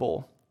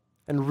acceptable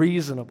and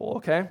reasonable,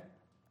 okay?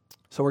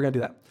 So we're going to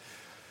do that.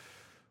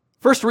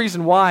 First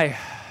reason why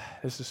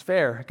this is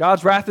fair.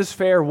 God's wrath is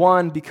fair,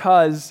 1,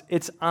 because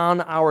it's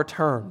on our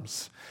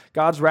terms.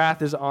 God's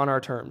wrath is on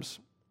our terms.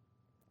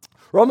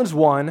 Romans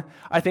 1,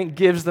 I think,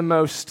 gives the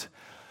most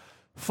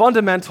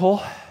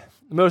fundamental,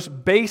 the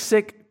most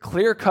basic,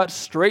 clear-cut,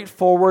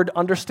 straightforward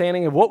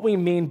understanding of what we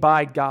mean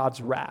by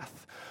God's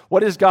wrath.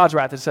 What is God's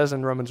wrath? It says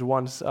in Romans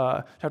 1,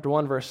 chapter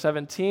 1, verse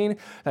 17,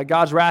 that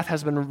God's wrath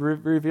has been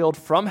revealed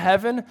from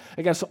heaven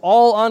against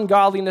all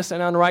ungodliness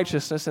and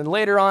unrighteousness. And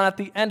later on at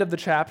the end of the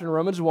chapter in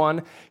Romans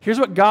 1, here's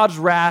what God's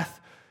wrath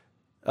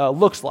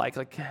looks like.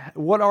 Like,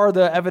 what are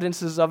the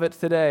evidences of it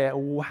today?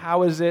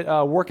 How does it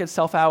work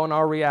itself out in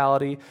our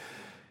reality?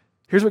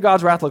 Here's what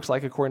God's wrath looks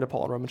like according to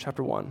Paul in Romans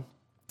chapter 1.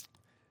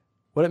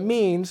 What it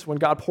means when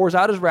God pours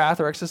out his wrath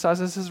or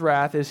exercises his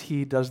wrath is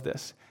he does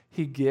this.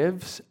 He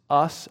gives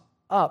us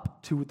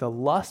up to the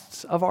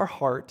lusts of our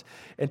heart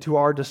and to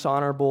our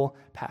dishonorable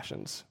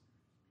passions.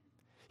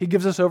 He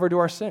gives us over to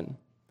our sin.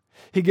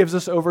 He gives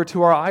us over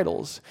to our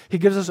idols. He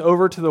gives us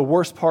over to the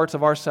worst parts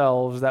of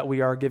ourselves that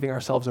we are giving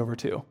ourselves over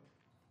to.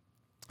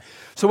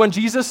 So when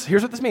Jesus,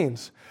 here's what this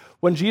means.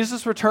 When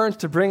Jesus returns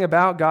to bring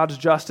about God's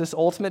justice,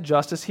 ultimate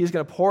justice, he's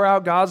going to pour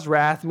out God's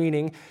wrath,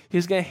 meaning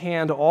he's going to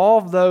hand all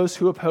of those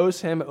who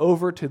oppose him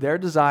over to their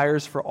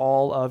desires for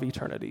all of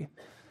eternity.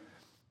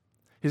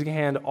 He's going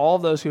to hand all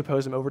of those who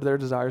oppose him over to their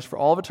desires for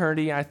all of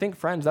eternity. And I think,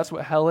 friends, that's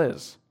what hell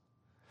is.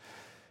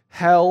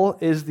 Hell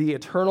is the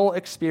eternal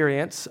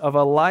experience of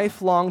a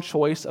lifelong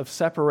choice of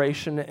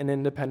separation and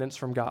independence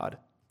from God.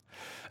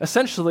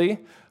 Essentially,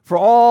 for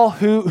all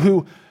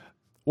who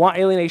want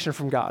alienation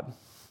from God,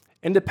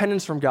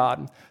 independence from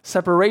God,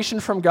 separation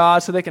from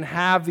God so they can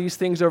have these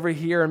things over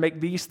here and make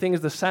these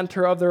things the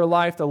center of their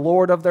life, the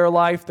Lord of their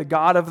life, the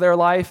God of their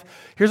life.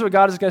 Here's what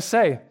God is going to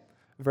say.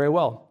 Very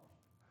well.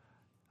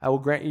 I will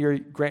grant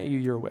you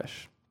your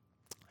wish.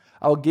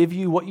 I will give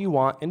you what you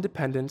want,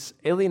 independence,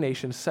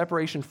 alienation,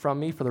 separation from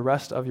me for the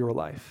rest of your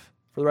life,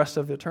 for the rest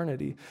of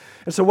eternity.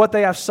 And so what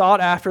they have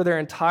sought after their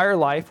entire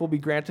life will be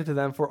granted to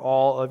them for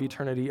all of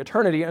eternity.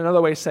 Eternity,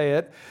 another way to say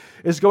it,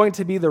 is going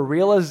to be the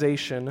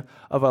realization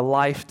of a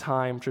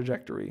lifetime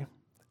trajectory.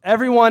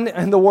 Everyone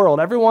in the world,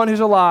 everyone who's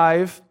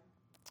alive,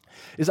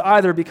 is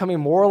either becoming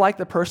more like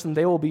the person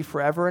they will be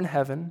forever in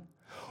heaven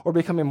or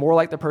becoming more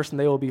like the person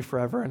they will be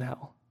forever in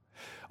hell.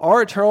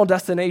 Our eternal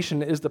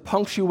destination is the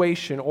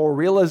punctuation or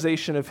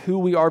realization of who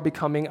we are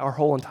becoming our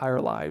whole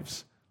entire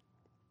lives.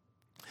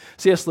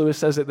 C.S. Lewis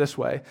says it this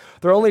way: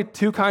 there are only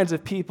two kinds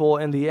of people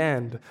in the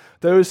end,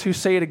 those who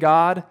say to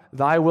God,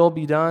 thy will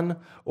be done,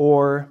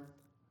 or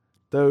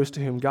those to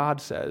whom God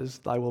says,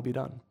 thy will be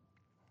done.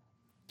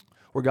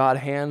 Where God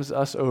hands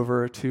us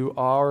over to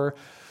our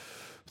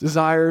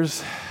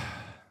desires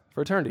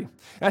for eternity.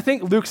 And I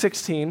think Luke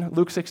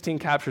 16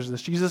 captures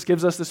this. Jesus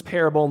gives us this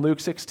parable in Luke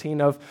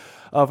 16 of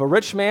a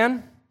rich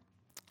man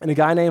and a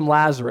guy named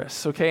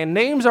Lazarus. Okay, and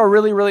names are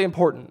really, really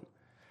important.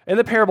 In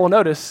the parable,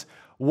 notice,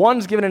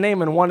 one's given a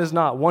name and one is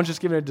not. One's just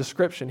given a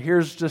description.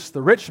 Here's just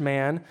the rich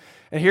man,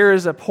 and here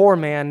is a poor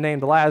man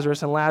named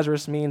Lazarus, and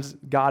Lazarus means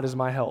God is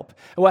my help.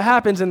 And what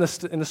happens in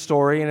the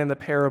story and in the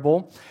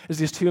parable is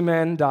these two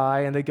men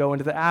die and they go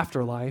into the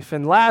afterlife,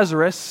 and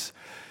Lazarus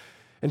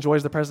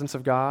enjoys the presence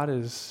of God,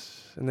 is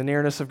in the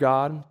nearness of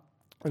God,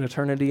 in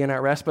eternity and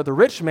at rest. But the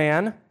rich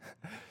man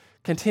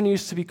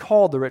continues to be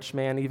called the rich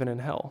man even in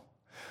hell.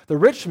 The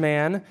rich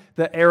man,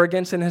 the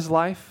arrogance in his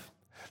life,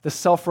 the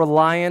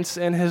self-reliance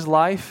in his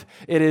life,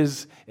 it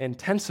is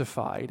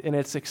intensified and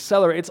it's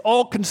accelerated. It's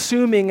all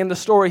consuming in the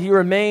story. He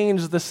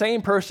remains the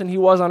same person he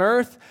was on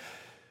earth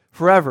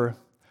forever,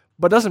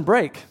 but doesn't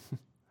break,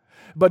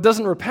 but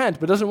doesn't repent,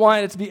 but doesn't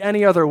want it to be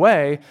any other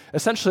way.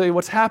 Essentially,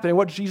 what's happening,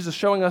 what Jesus is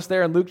showing us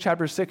there in Luke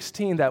chapter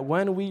 16, that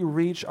when we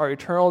reach our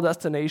eternal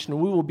destination,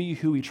 we will be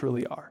who we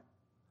truly are,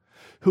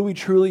 who we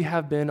truly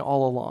have been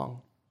all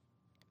along.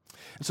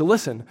 And so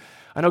listen,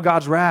 I know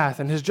God's wrath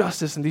and his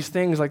justice and these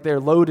things, like they're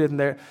loaded and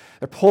they're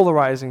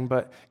polarizing,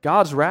 but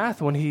God's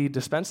wrath, when he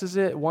dispenses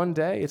it one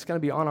day, it's going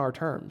to be on our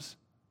terms.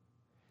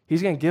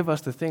 He's going to give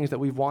us the things that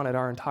we've wanted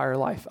our entire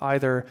life,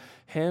 either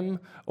him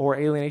or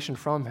alienation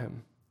from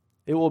him.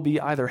 It will be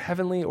either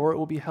heavenly or it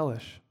will be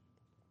hellish.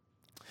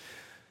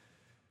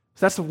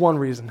 So that's the one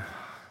reason.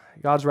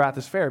 God's wrath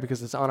is fair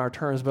because it's on our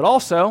terms, but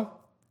also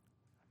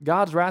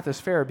God's wrath is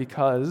fair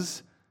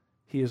because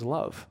he is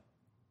love.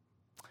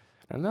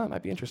 And that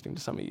might be interesting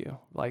to some of you,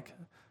 like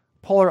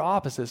polar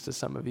opposites to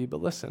some of you,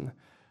 but listen,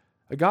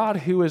 a God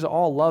who is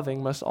all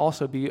loving must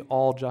also be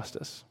all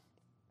justice.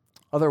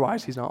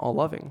 Otherwise, he's not all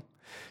loving.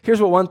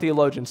 Here's what one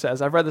theologian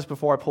says. I've read this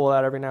before. I pull it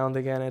out every now and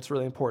again. It's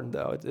really important,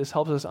 though. This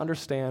helps us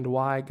understand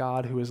why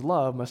God, who is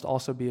love, must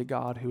also be a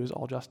God who is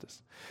all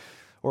justice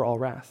or all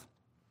wrath.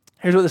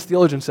 Here's what this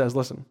theologian says.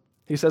 Listen.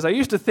 He says, I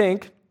used to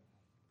think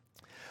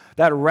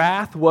that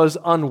wrath was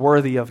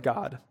unworthy of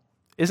God.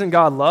 Isn't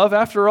God love,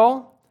 after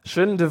all?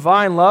 Shouldn't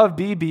divine love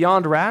be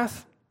beyond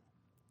wrath?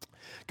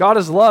 God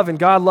is love, and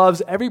God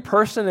loves every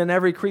person and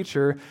every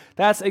creature.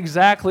 That's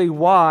exactly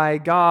why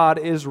God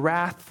is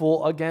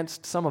wrathful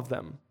against some of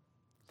them.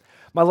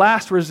 My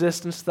last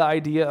resistance to the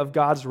idea of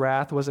God's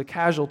wrath was a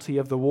casualty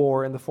of the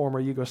war in the former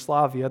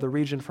Yugoslavia, the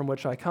region from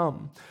which I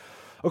come.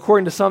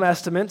 According to some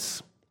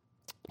estimates,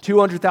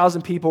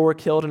 200,000 people were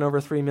killed and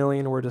over 3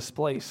 million were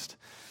displaced.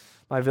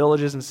 My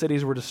villages and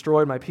cities were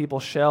destroyed, my people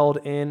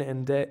shelled day in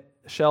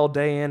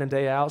and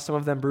day out, some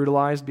of them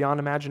brutalized beyond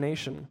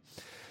imagination.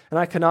 And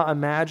I cannot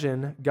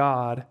imagine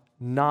God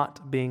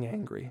not being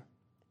angry.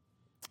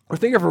 Or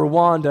think of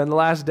Rwanda in the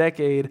last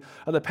decade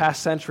of the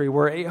past century,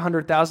 where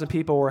 800,000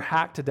 people were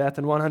hacked to death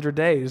in 100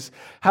 days.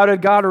 How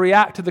did God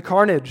react to the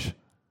carnage?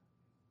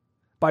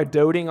 By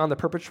doting on the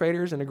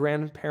perpetrators in a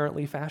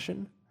grandparently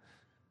fashion?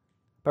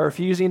 By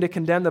refusing to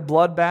condemn the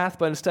bloodbath,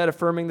 but instead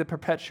affirming the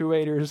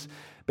perpetuators'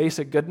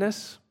 basic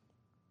goodness?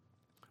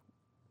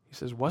 He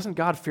says, wasn't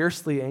God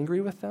fiercely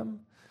angry with them?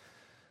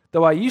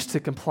 Though I used to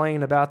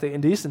complain about the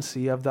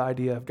indecency of the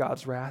idea of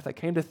God's wrath, I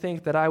came to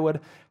think that I would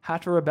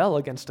have to rebel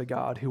against a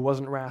God who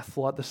wasn't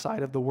wrathful at the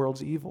sight of the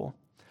world's evil.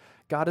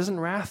 God isn't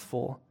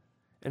wrathful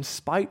in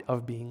spite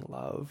of being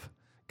love.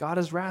 God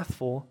is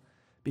wrathful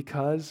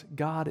because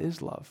God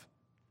is love.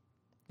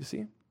 You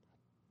see?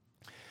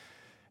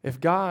 If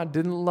God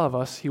didn't love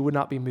us, he would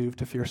not be moved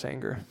to fierce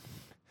anger.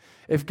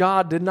 If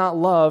God did not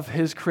love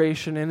his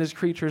creation and his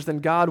creatures, then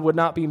God would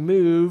not be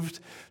moved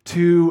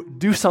to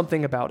do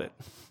something about it.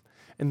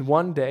 And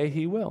one day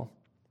he will.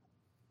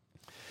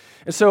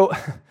 And so,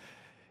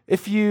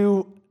 if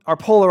you are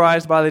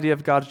polarized by the idea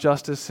of God's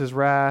justice, his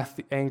wrath,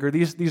 the anger,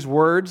 these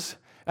words,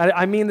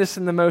 I mean this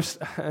in the most,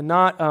 I'm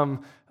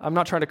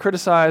not trying to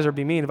criticize or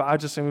be mean, but I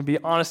just am going to be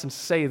honest and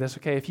say this,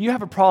 okay? If you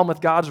have a problem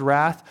with God's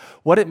wrath,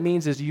 what it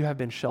means is you have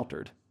been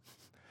sheltered.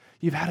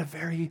 You've had a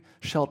very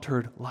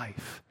sheltered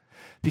life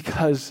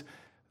because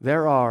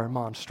there are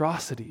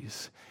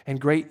monstrosities and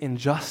great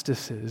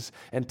injustices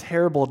and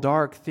terrible,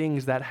 dark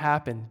things that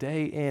happen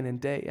day in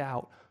and day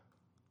out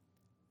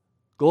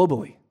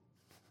globally.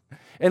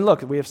 And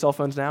look, we have cell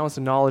phones now and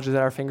some knowledge is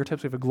at our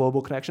fingertips. We have a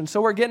global connection.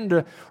 So we're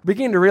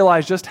beginning to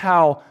realize just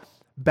how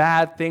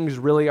bad things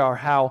really are,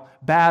 how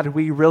bad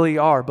we really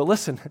are. But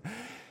listen,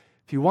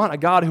 if you want a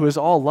God who is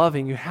all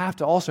loving, you have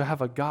to also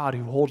have a God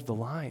who holds the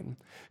line,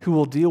 who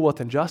will deal with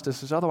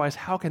injustices. Otherwise,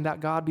 how can that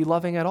God be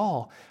loving at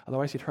all?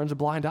 Otherwise, he turns a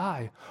blind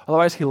eye.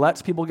 Otherwise, he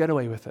lets people get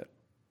away with it.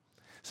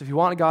 So if you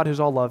want a God who's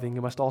all loving,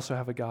 you must also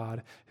have a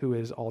God who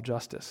is all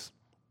justice.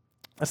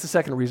 That's the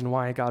second reason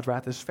why God's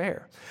wrath is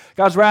fair.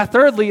 God's wrath,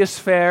 thirdly, is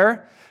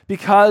fair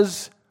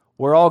because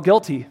we're all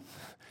guilty.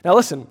 Now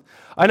listen,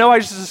 I know I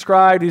just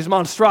described these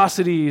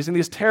monstrosities and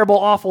these terrible,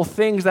 awful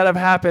things that have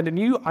happened, and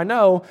you, I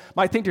know,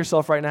 might think to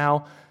yourself right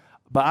now,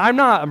 but I'm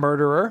not a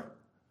murderer.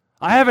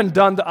 I haven't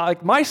done,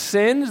 my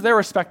sins, they're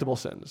respectable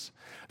sins.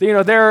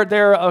 They're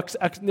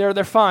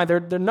fine.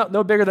 They're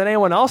no bigger than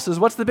anyone else's.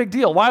 What's the big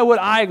deal? Why would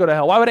I go to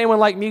hell? Why would anyone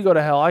like me go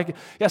to hell?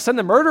 Send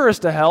the murderers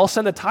to hell,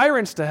 send the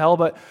tyrants to hell,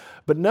 but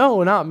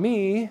no, not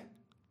me.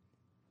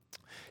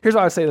 Here's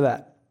what I would say to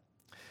that.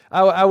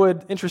 I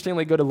would,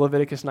 interestingly, go to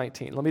Leviticus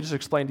 19. Let me just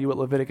explain to you what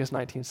Leviticus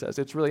 19 says.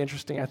 It's really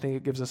interesting. I think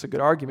it gives us a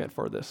good argument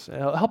for this,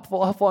 a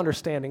helpful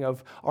understanding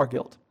of our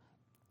guilt.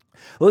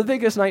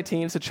 Leviticus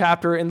 19 is a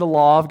chapter in the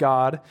law of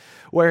God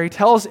where he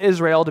tells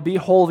Israel to be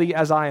holy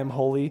as I am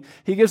holy.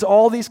 He gives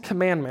all these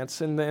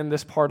commandments in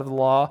this part of the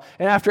law,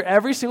 and after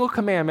every single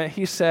commandment,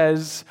 he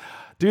says,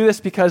 do this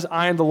because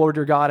I am the Lord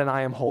your God and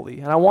I am holy,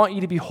 and I want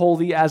you to be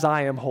holy as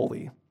I am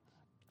holy.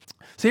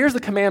 So here's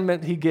the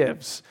commandment he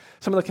gives.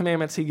 Some of the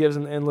commandments he gives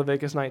in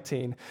Leviticus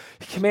 19.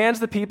 He commands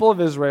the people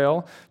of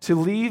Israel to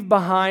leave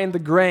behind the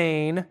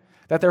grain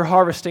that they're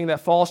harvesting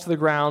that falls to the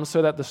ground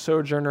so that the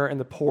sojourner and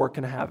the poor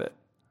can have it.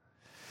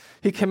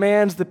 He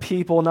commands the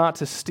people not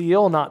to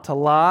steal, not to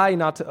lie,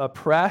 not to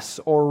oppress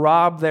or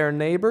rob their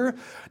neighbor,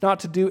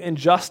 not to do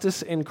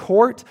injustice in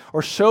court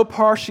or show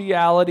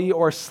partiality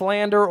or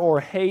slander or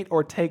hate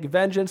or take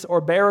vengeance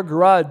or bear a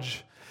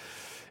grudge.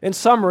 In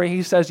summary,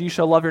 he says you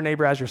shall love your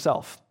neighbor as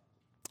yourself.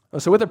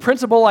 So with a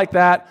principle like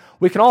that,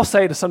 we can all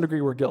say to some degree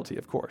we're guilty,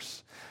 of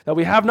course. That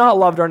we have not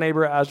loved our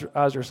neighbor as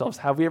ourselves.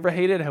 Have we ever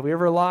hated? Have we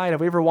ever lied?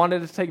 Have we ever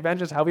wanted to take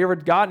vengeance? Have we ever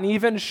gotten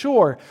even?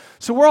 Sure.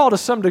 So we're all to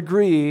some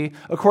degree,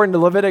 according to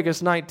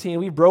Leviticus 19,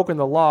 we've broken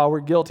the law,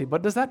 we're guilty.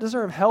 But does that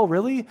deserve hell,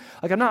 really?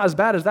 I'm not as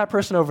bad as that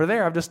person over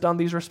there. I've just done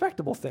these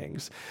respectable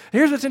things.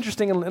 Here's what's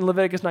interesting in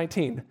Leviticus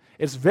 19.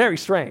 It's very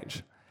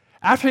strange.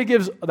 After he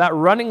gives that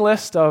running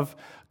list of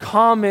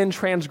common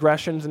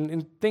transgressions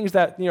and things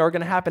that are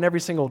going to happen every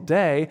single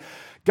day,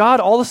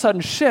 God all of a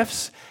sudden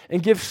shifts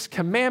and gives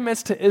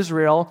commandments to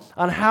Israel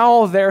on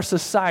how their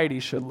society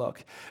should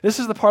look. This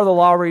is the part of the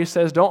law where he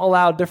says, don't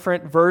allow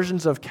different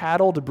versions of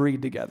cattle to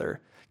breed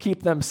together.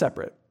 Keep them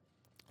separate.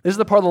 This is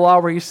the part of the law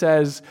where he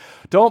says,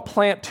 don't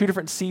plant two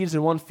different seeds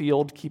in one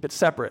field. Keep it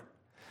separate.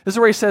 This is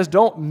where he says,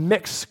 don't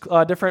mix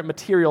different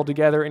material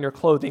together in your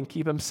clothing.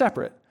 Keep them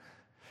separate.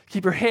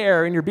 Keep your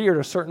hair and your beard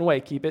a certain way.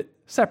 Keep it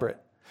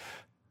separate.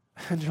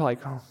 And you're like,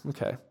 oh,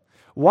 okay.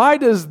 Why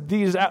does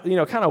these,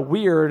 kind of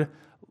weird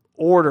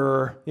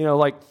order,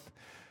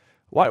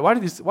 why do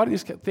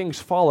these things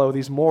follow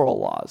these moral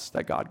laws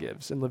that God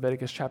gives in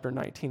Leviticus chapter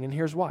 19? And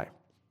here's why.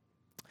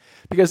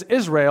 Because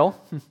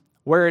Israel,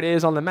 where it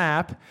is on the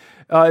map,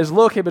 is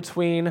located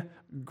between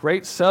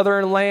great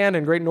southern land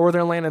and great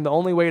northern land, and the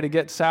only way to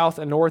get south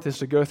and north is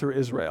to go through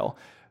Israel.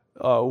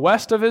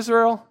 East of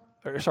Israel,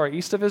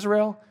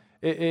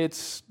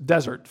 it's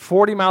desert,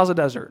 40 miles of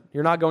desert.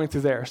 You're not going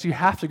through there. So you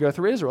have to go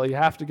through Israel. You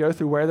have to go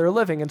through where they're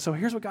living. And so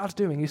here's what God's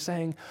doing. He's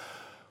saying,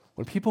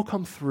 when people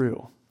come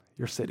through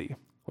your city,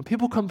 when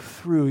people come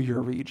through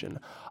your region,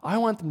 I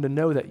want them to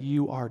know that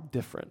you are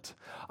different.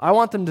 I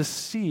want them to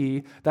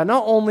see that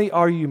not only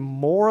are you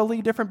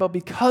morally different, but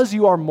because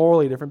you are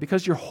morally different,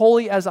 because you're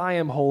holy as I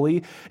am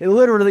holy, it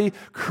literally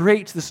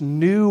creates this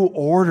new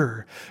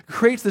order,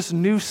 creates this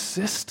new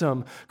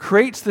system,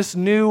 creates this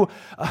new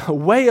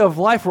way of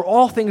life where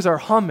all things are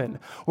humming,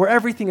 where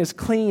everything is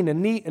clean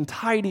and neat and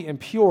tidy and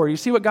pure. You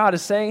see what God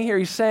is saying here?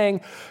 He's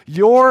saying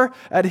your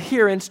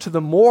adherence to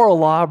the moral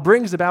law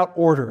brings about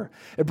order.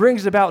 It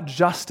brings about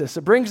justice.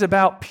 It brings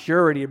about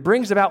purity. It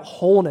brings about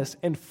wholeness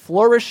and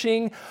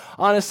flourishing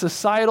on a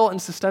societal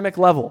and systemic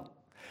level.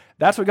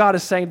 That's what God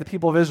is saying to the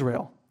people of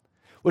Israel.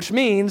 which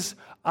means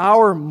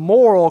our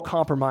moral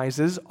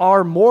compromises,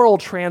 our moral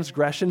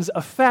transgressions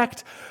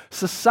affect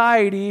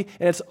society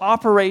and its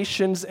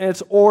operations and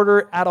its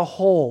order at a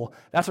whole.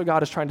 That's what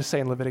God is trying to say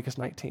in Leviticus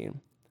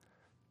 19.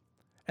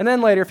 And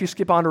then later, if you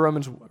skip on to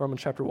Romans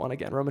chapter 1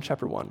 again, Romans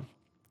chapter 1,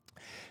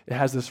 it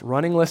has this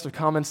running list of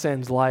common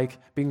sins like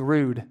being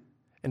rude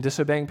and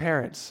disobeying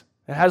parents.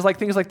 It has like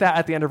things like that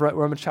at the end of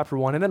Romans chapter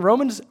 1. And then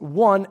Romans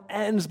 1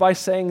 ends by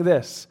saying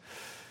this: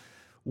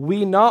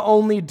 we not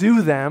only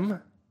do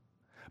them,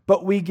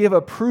 but we give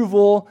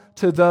approval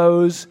to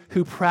those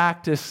who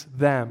practice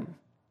them.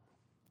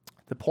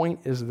 The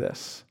point is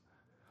this: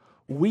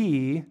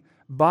 we,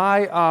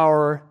 by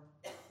our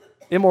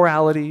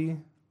immorality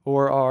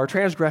or our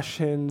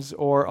transgressions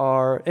or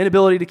our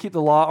inability to keep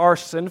the law, our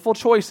sinful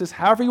choices,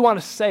 however you want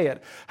to say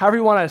it, however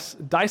you want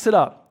to dice it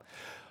up,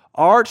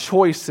 our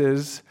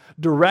choices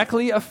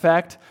directly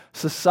affect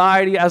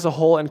society as a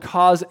whole and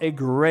cause a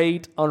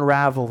great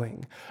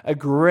unraveling, a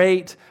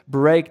great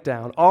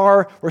breakdown.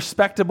 Our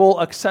respectable,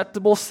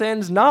 acceptable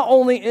sins not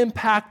only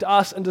impact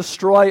us and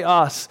destroy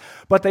us,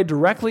 but they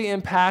directly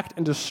impact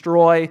and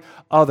destroy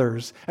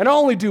others. And not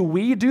only do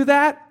we do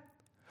that,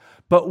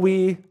 but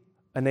we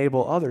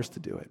enable others to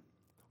do it.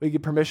 We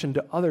give permission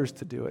to others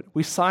to do it.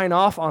 We sign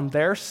off on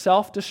their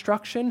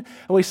self-destruction, and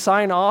we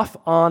sign off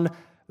on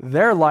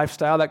their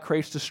lifestyle that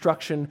creates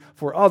destruction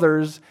for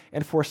others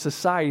and for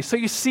society. So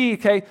you see,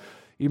 okay,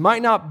 you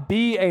might not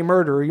be a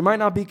murderer, you might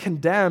not be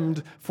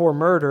condemned for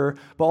murder,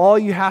 but all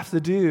you have to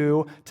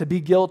do to be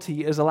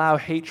guilty is allow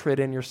hatred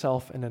in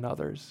yourself and in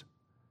others.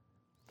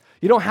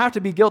 You don't have to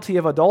be guilty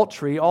of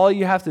adultery. All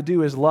you have to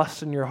do is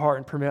lust in your heart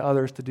and permit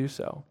others to do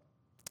so.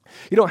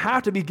 You don't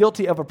have to be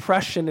guilty of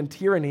oppression and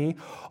tyranny.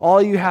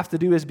 All you have to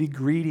do is be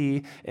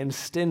greedy and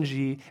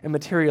stingy and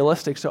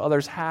materialistic so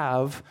others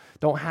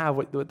don't have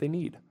what they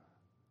need.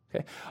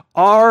 Okay?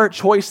 Our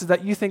choices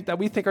that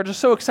we think are just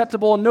so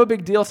acceptable and no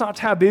big deal, it's not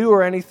taboo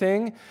or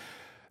anything,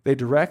 they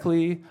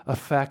directly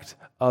affect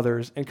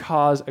others and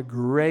cause a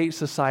great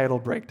societal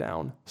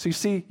breakdown. So you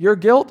see, your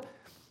guilt,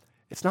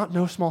 it's not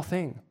no small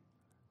thing.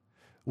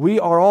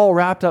 We are all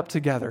wrapped up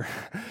together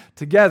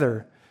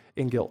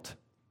in guilt.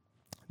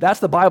 That's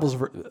the Bible's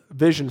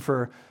vision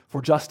for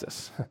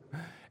justice.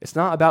 It's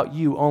not about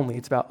you only,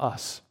 it's about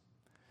us.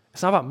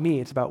 It's not about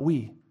me, it's about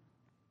we.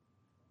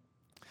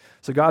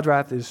 So God's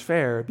wrath is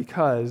fair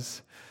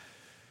because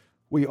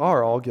we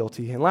are all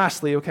guilty. And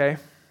lastly, okay,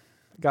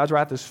 God's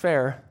wrath is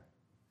fair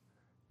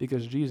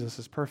because Jesus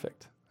is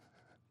perfect.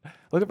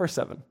 Look at verse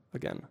 7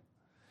 again.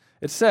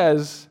 It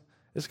says,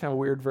 this is kind of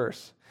a weird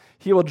verse,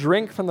 he will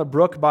drink from the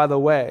brook by the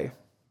way,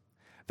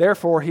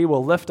 therefore he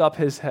will lift up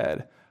his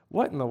head.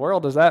 What in the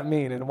world does that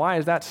mean, and why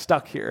is that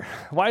stuck here?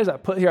 Why is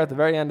that put here at the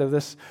very end of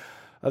this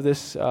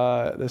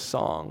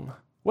song?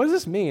 What does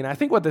this mean? I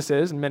think what this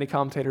is, and many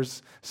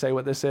commentators say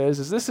what this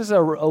is this is an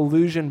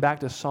allusion back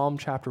to Psalm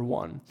chapter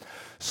 1.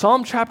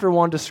 Psalm chapter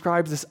 1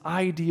 describes this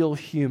ideal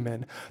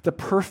human, the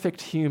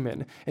perfect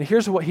human, and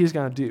here's what he's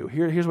going to do.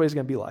 Here's what he's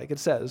going to be like. It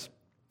says,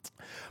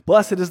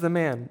 "Blessed is the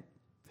man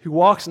who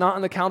walks not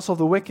in the counsel of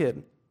the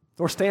wicked,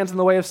 nor stands in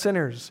the way of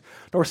sinners,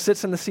 nor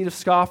sits in the seat of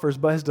scoffers,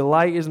 but his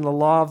delight is in the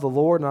law of the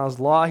Lord, and on his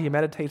law he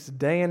meditates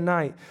day and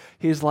night.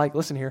 He is like,"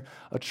 listen here,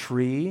 "a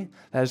tree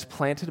that is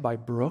planted by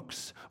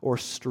brooks or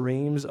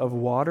streams of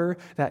water,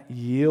 that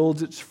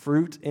yields its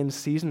fruit in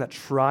season, that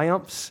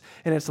triumphs,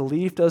 and its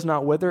leaf does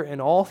not wither,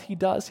 and all he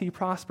does he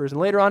prospers."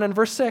 And later on in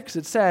verse 6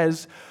 it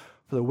says,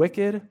 for the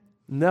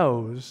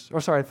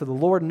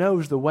Lord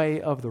knows the way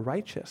of the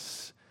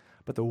righteous,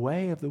 but the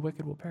way of the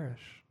wicked will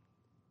perish.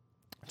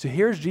 So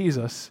here's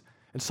Jesus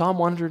in Psalm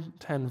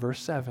 110, verse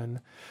 7,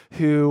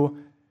 who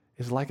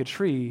is like a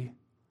tree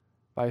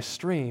by a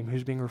stream,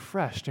 who's being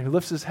refreshed, and who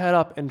lifts his head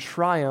up in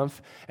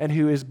triumph, and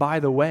who is by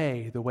the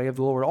way of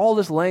the Lord. All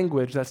this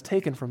language that's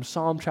taken from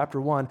Psalm chapter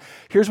 1.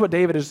 Here's what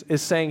David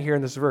is saying here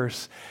in this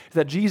verse,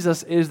 that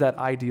Jesus is that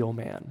ideal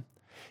man.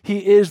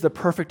 He is the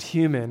perfect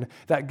human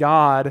that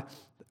God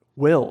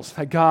wills,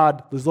 that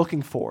God was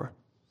looking for.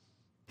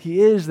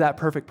 He is that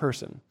perfect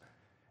person.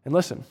 And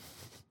listen,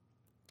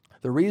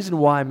 the reason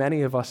why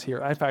many of us here,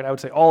 in fact, I would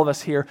say all of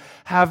us here,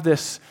 have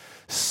this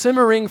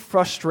simmering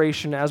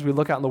frustration as we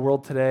look out in the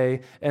world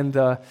today and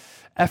the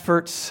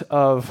efforts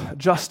of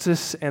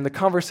justice and the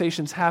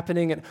conversations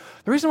happening. And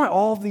the reason why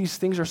all of these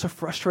things are so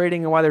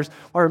frustrating and why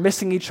we're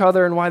missing each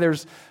other and why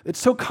it's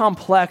so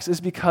complex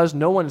is because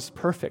no one is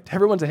perfect.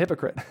 Everyone's a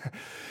hypocrite.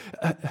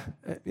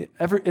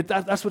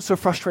 That's what's so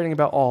frustrating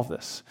about all of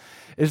this,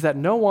 is that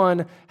no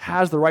one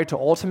has the right to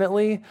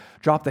ultimately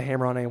drop the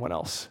hammer on anyone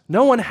else.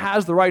 No one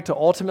has the right to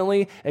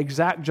ultimately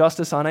exact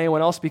justice on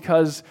anyone else,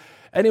 because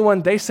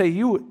anyone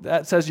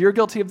that says you're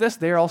guilty of this,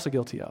 they are also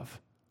guilty of.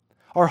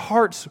 Our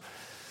hearts,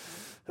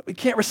 we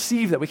can't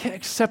receive that. We can't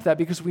accept that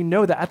because we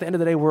know that at the end of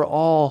the day, we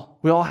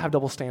all have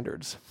double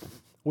standards.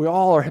 We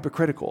all are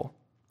hypocritical.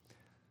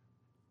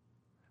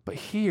 But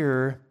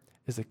here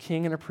is a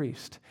king and a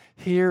priest.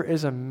 Here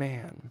is a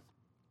man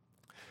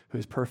who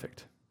is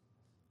perfect,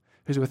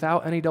 who's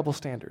without any double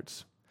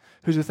standards,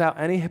 who's without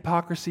any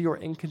hypocrisy or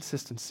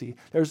inconsistency.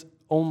 There's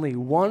only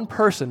one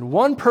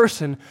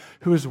person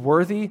who is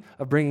worthy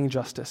of bringing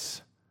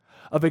justice,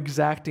 of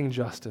exacting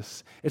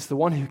justice. It's the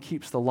one who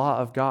keeps the law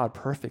of God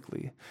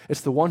perfectly.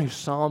 It's the one who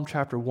Psalm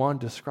chapter 1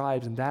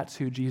 describes, and that's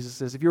who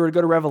Jesus is. If you were to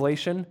go to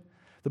Revelation,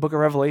 the book of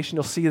Revelation,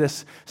 you'll see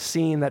this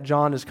scene that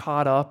John is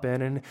caught up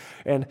in.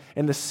 And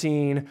in the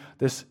scene,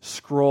 this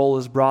scroll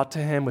is brought to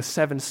him with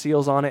 7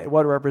 seals on it.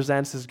 What it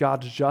represents is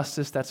God's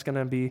justice that's going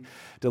to be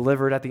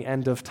delivered at the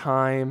end of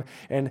time.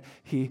 And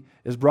he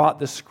is brought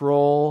the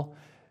scroll,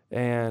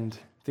 and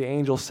the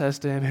angel says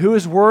to him, "Who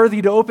is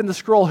worthy to open the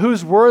scroll? Who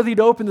is worthy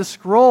to open the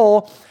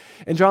scroll?"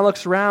 And John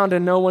looks around,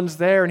 and no one's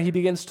there, and he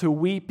begins to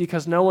weep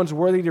because no one's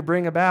worthy to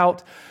bring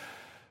about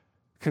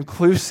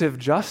conclusive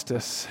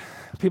justice.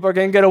 People are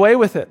going to get away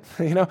with it.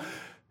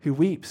 He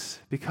weeps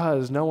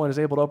because no one is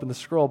able to open the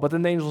scroll. But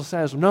then the angel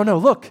says, no,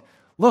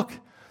 look,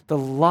 the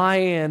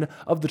Lion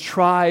of the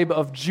tribe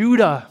of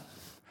Judah.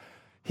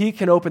 He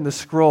can open the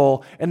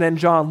scroll. And then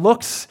John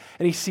looks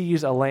and he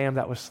sees a lamb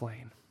that was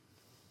slain.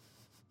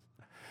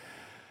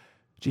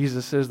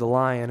 Jesus is the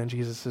lion and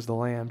Jesus is the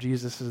lamb.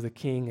 Jesus is the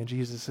king and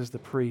Jesus is the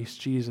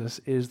priest. Jesus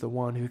is the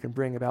one who can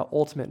bring about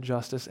ultimate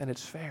justice, and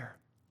it's fair.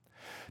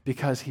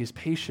 Because he is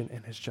patient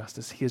in his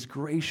justice. He is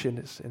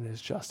gracious in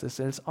his justice.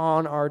 And it's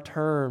on our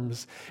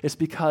terms. It's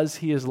because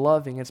he is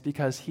loving. It's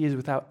because he is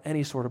without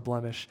any sort of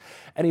blemish,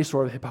 any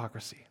sort of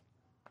hypocrisy.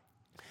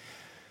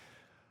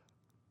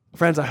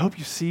 Friends, I hope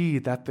you see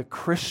that the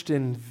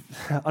Christian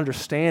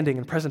understanding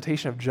and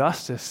presentation of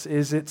justice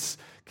it's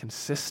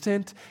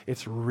consistent,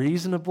 it's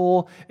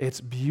reasonable, it's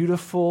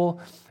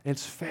beautiful,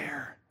 it's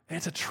fair, and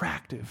it's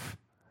attractive.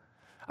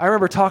 I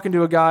remember talking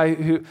to a guy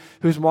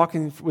who's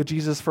walking with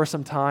Jesus for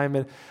some time,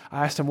 and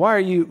I asked him, why are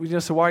you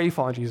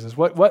following Jesus?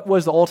 What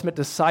was the ultimate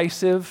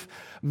decisive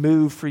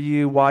move for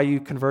you, why you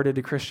converted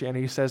to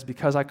Christianity? He says,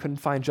 because I couldn't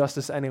find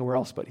justice anywhere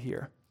else but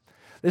here.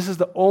 This is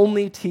the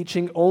only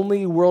teaching,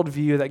 only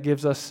worldview that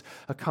gives us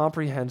a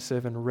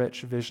comprehensive and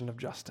rich vision of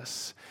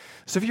justice.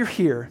 So if you're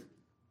here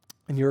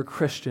and you're a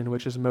Christian,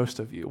 which is most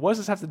of you, what does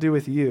this have to do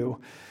with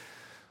you?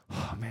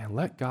 Oh man,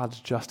 let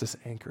God's justice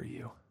anchor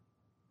you.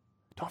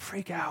 Don't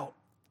freak out.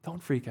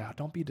 Don't freak out.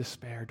 Don't be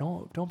despair.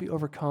 Don't be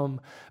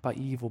overcome by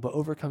evil, but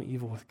overcome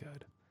evil with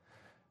good.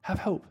 Have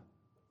hope.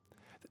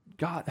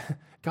 God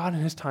in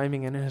his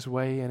timing and in his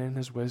way and in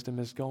his wisdom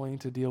is going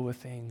to deal with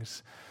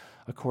things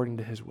according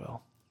to his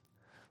will.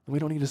 And we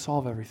don't need to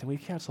solve everything. We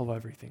can't solve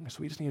everything,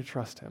 so we just need to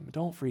trust him.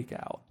 Don't freak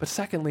out. But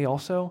secondly,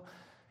 also,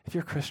 if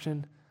you're a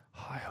Christian,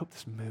 I hope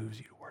this moves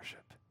you to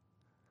worship.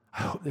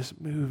 I hope this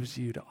moves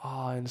you to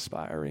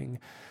awe-inspiring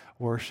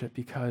worship,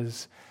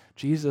 because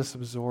Jesus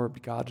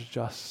absorbed God's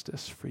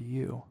justice for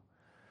you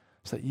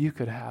so that you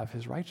could have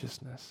his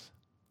righteousness.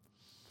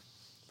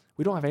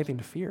 We don't have anything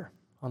to fear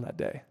on that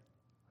day.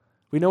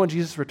 We know when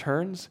Jesus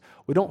returns,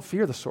 we don't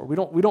fear the sword.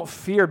 We don't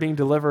fear being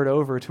delivered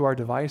over to our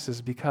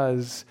devices,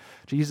 because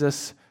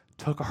Jesus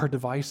took our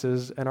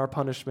devices and our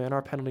punishment and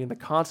our penalty and the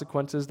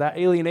consequences, that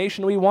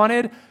alienation we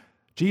wanted.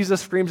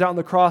 Jesus screams out on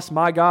the cross,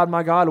 my God,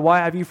 why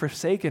have you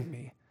forsaken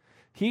me?"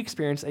 He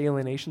experienced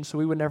alienation so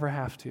we would never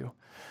have to.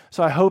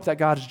 So I hope that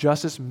God's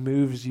justice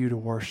moves you to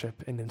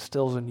worship and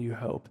instills in you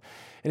hope.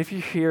 And if you're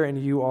here and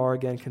you are,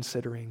 again,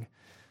 considering,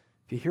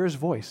 if you hear his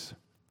voice,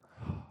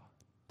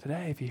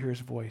 today, if you hear his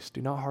voice,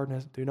 do not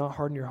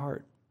harden your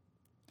heart.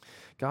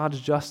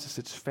 God's justice,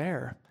 it's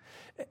fair,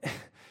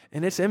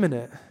 and it's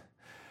imminent.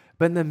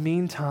 But in the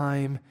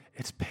meantime,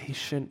 it's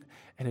patient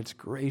and it's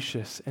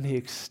gracious, and he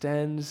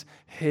extends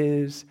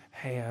his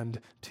hand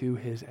to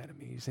his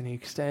enemies, and he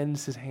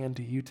extends his hand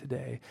to you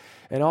today.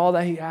 And all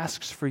that he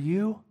asks for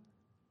you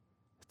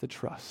is the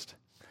trust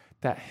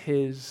that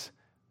his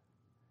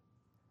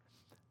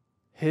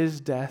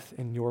death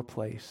in your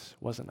place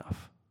was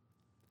enough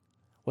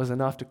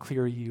to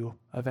clear you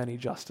of any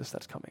justice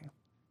that's coming.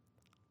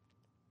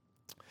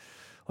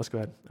 Let's go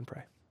ahead and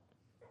pray.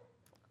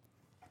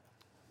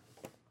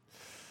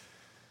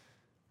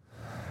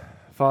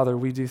 Father,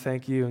 we do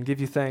thank you and give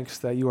you thanks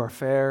that you are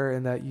fair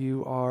and that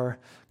you are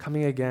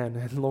coming again.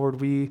 And Lord,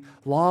 we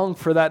long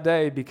for that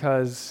day,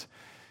 because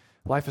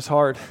life is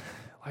hard.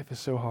 Life is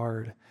so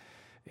hard.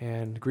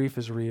 And grief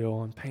is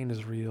real and pain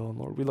is real. And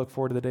Lord, we look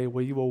forward to the day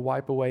where you will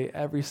wipe away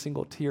every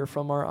single tear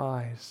from our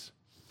eyes,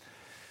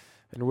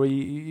 and where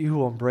you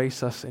will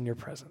embrace us in your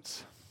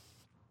presence.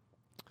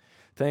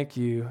 Thank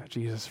you,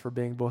 Jesus, for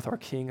being both our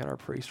King and our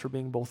priest, for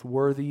being both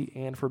worthy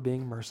and for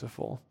being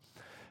merciful.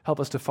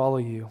 Help us to follow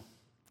you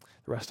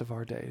the rest of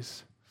our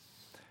days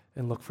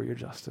and look for your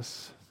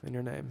justice. In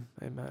your name,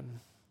 amen.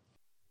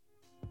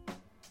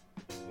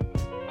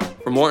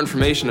 For more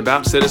information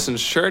about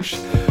Citizens Church,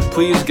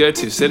 please go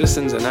to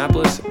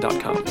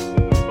citizensannapolis.com.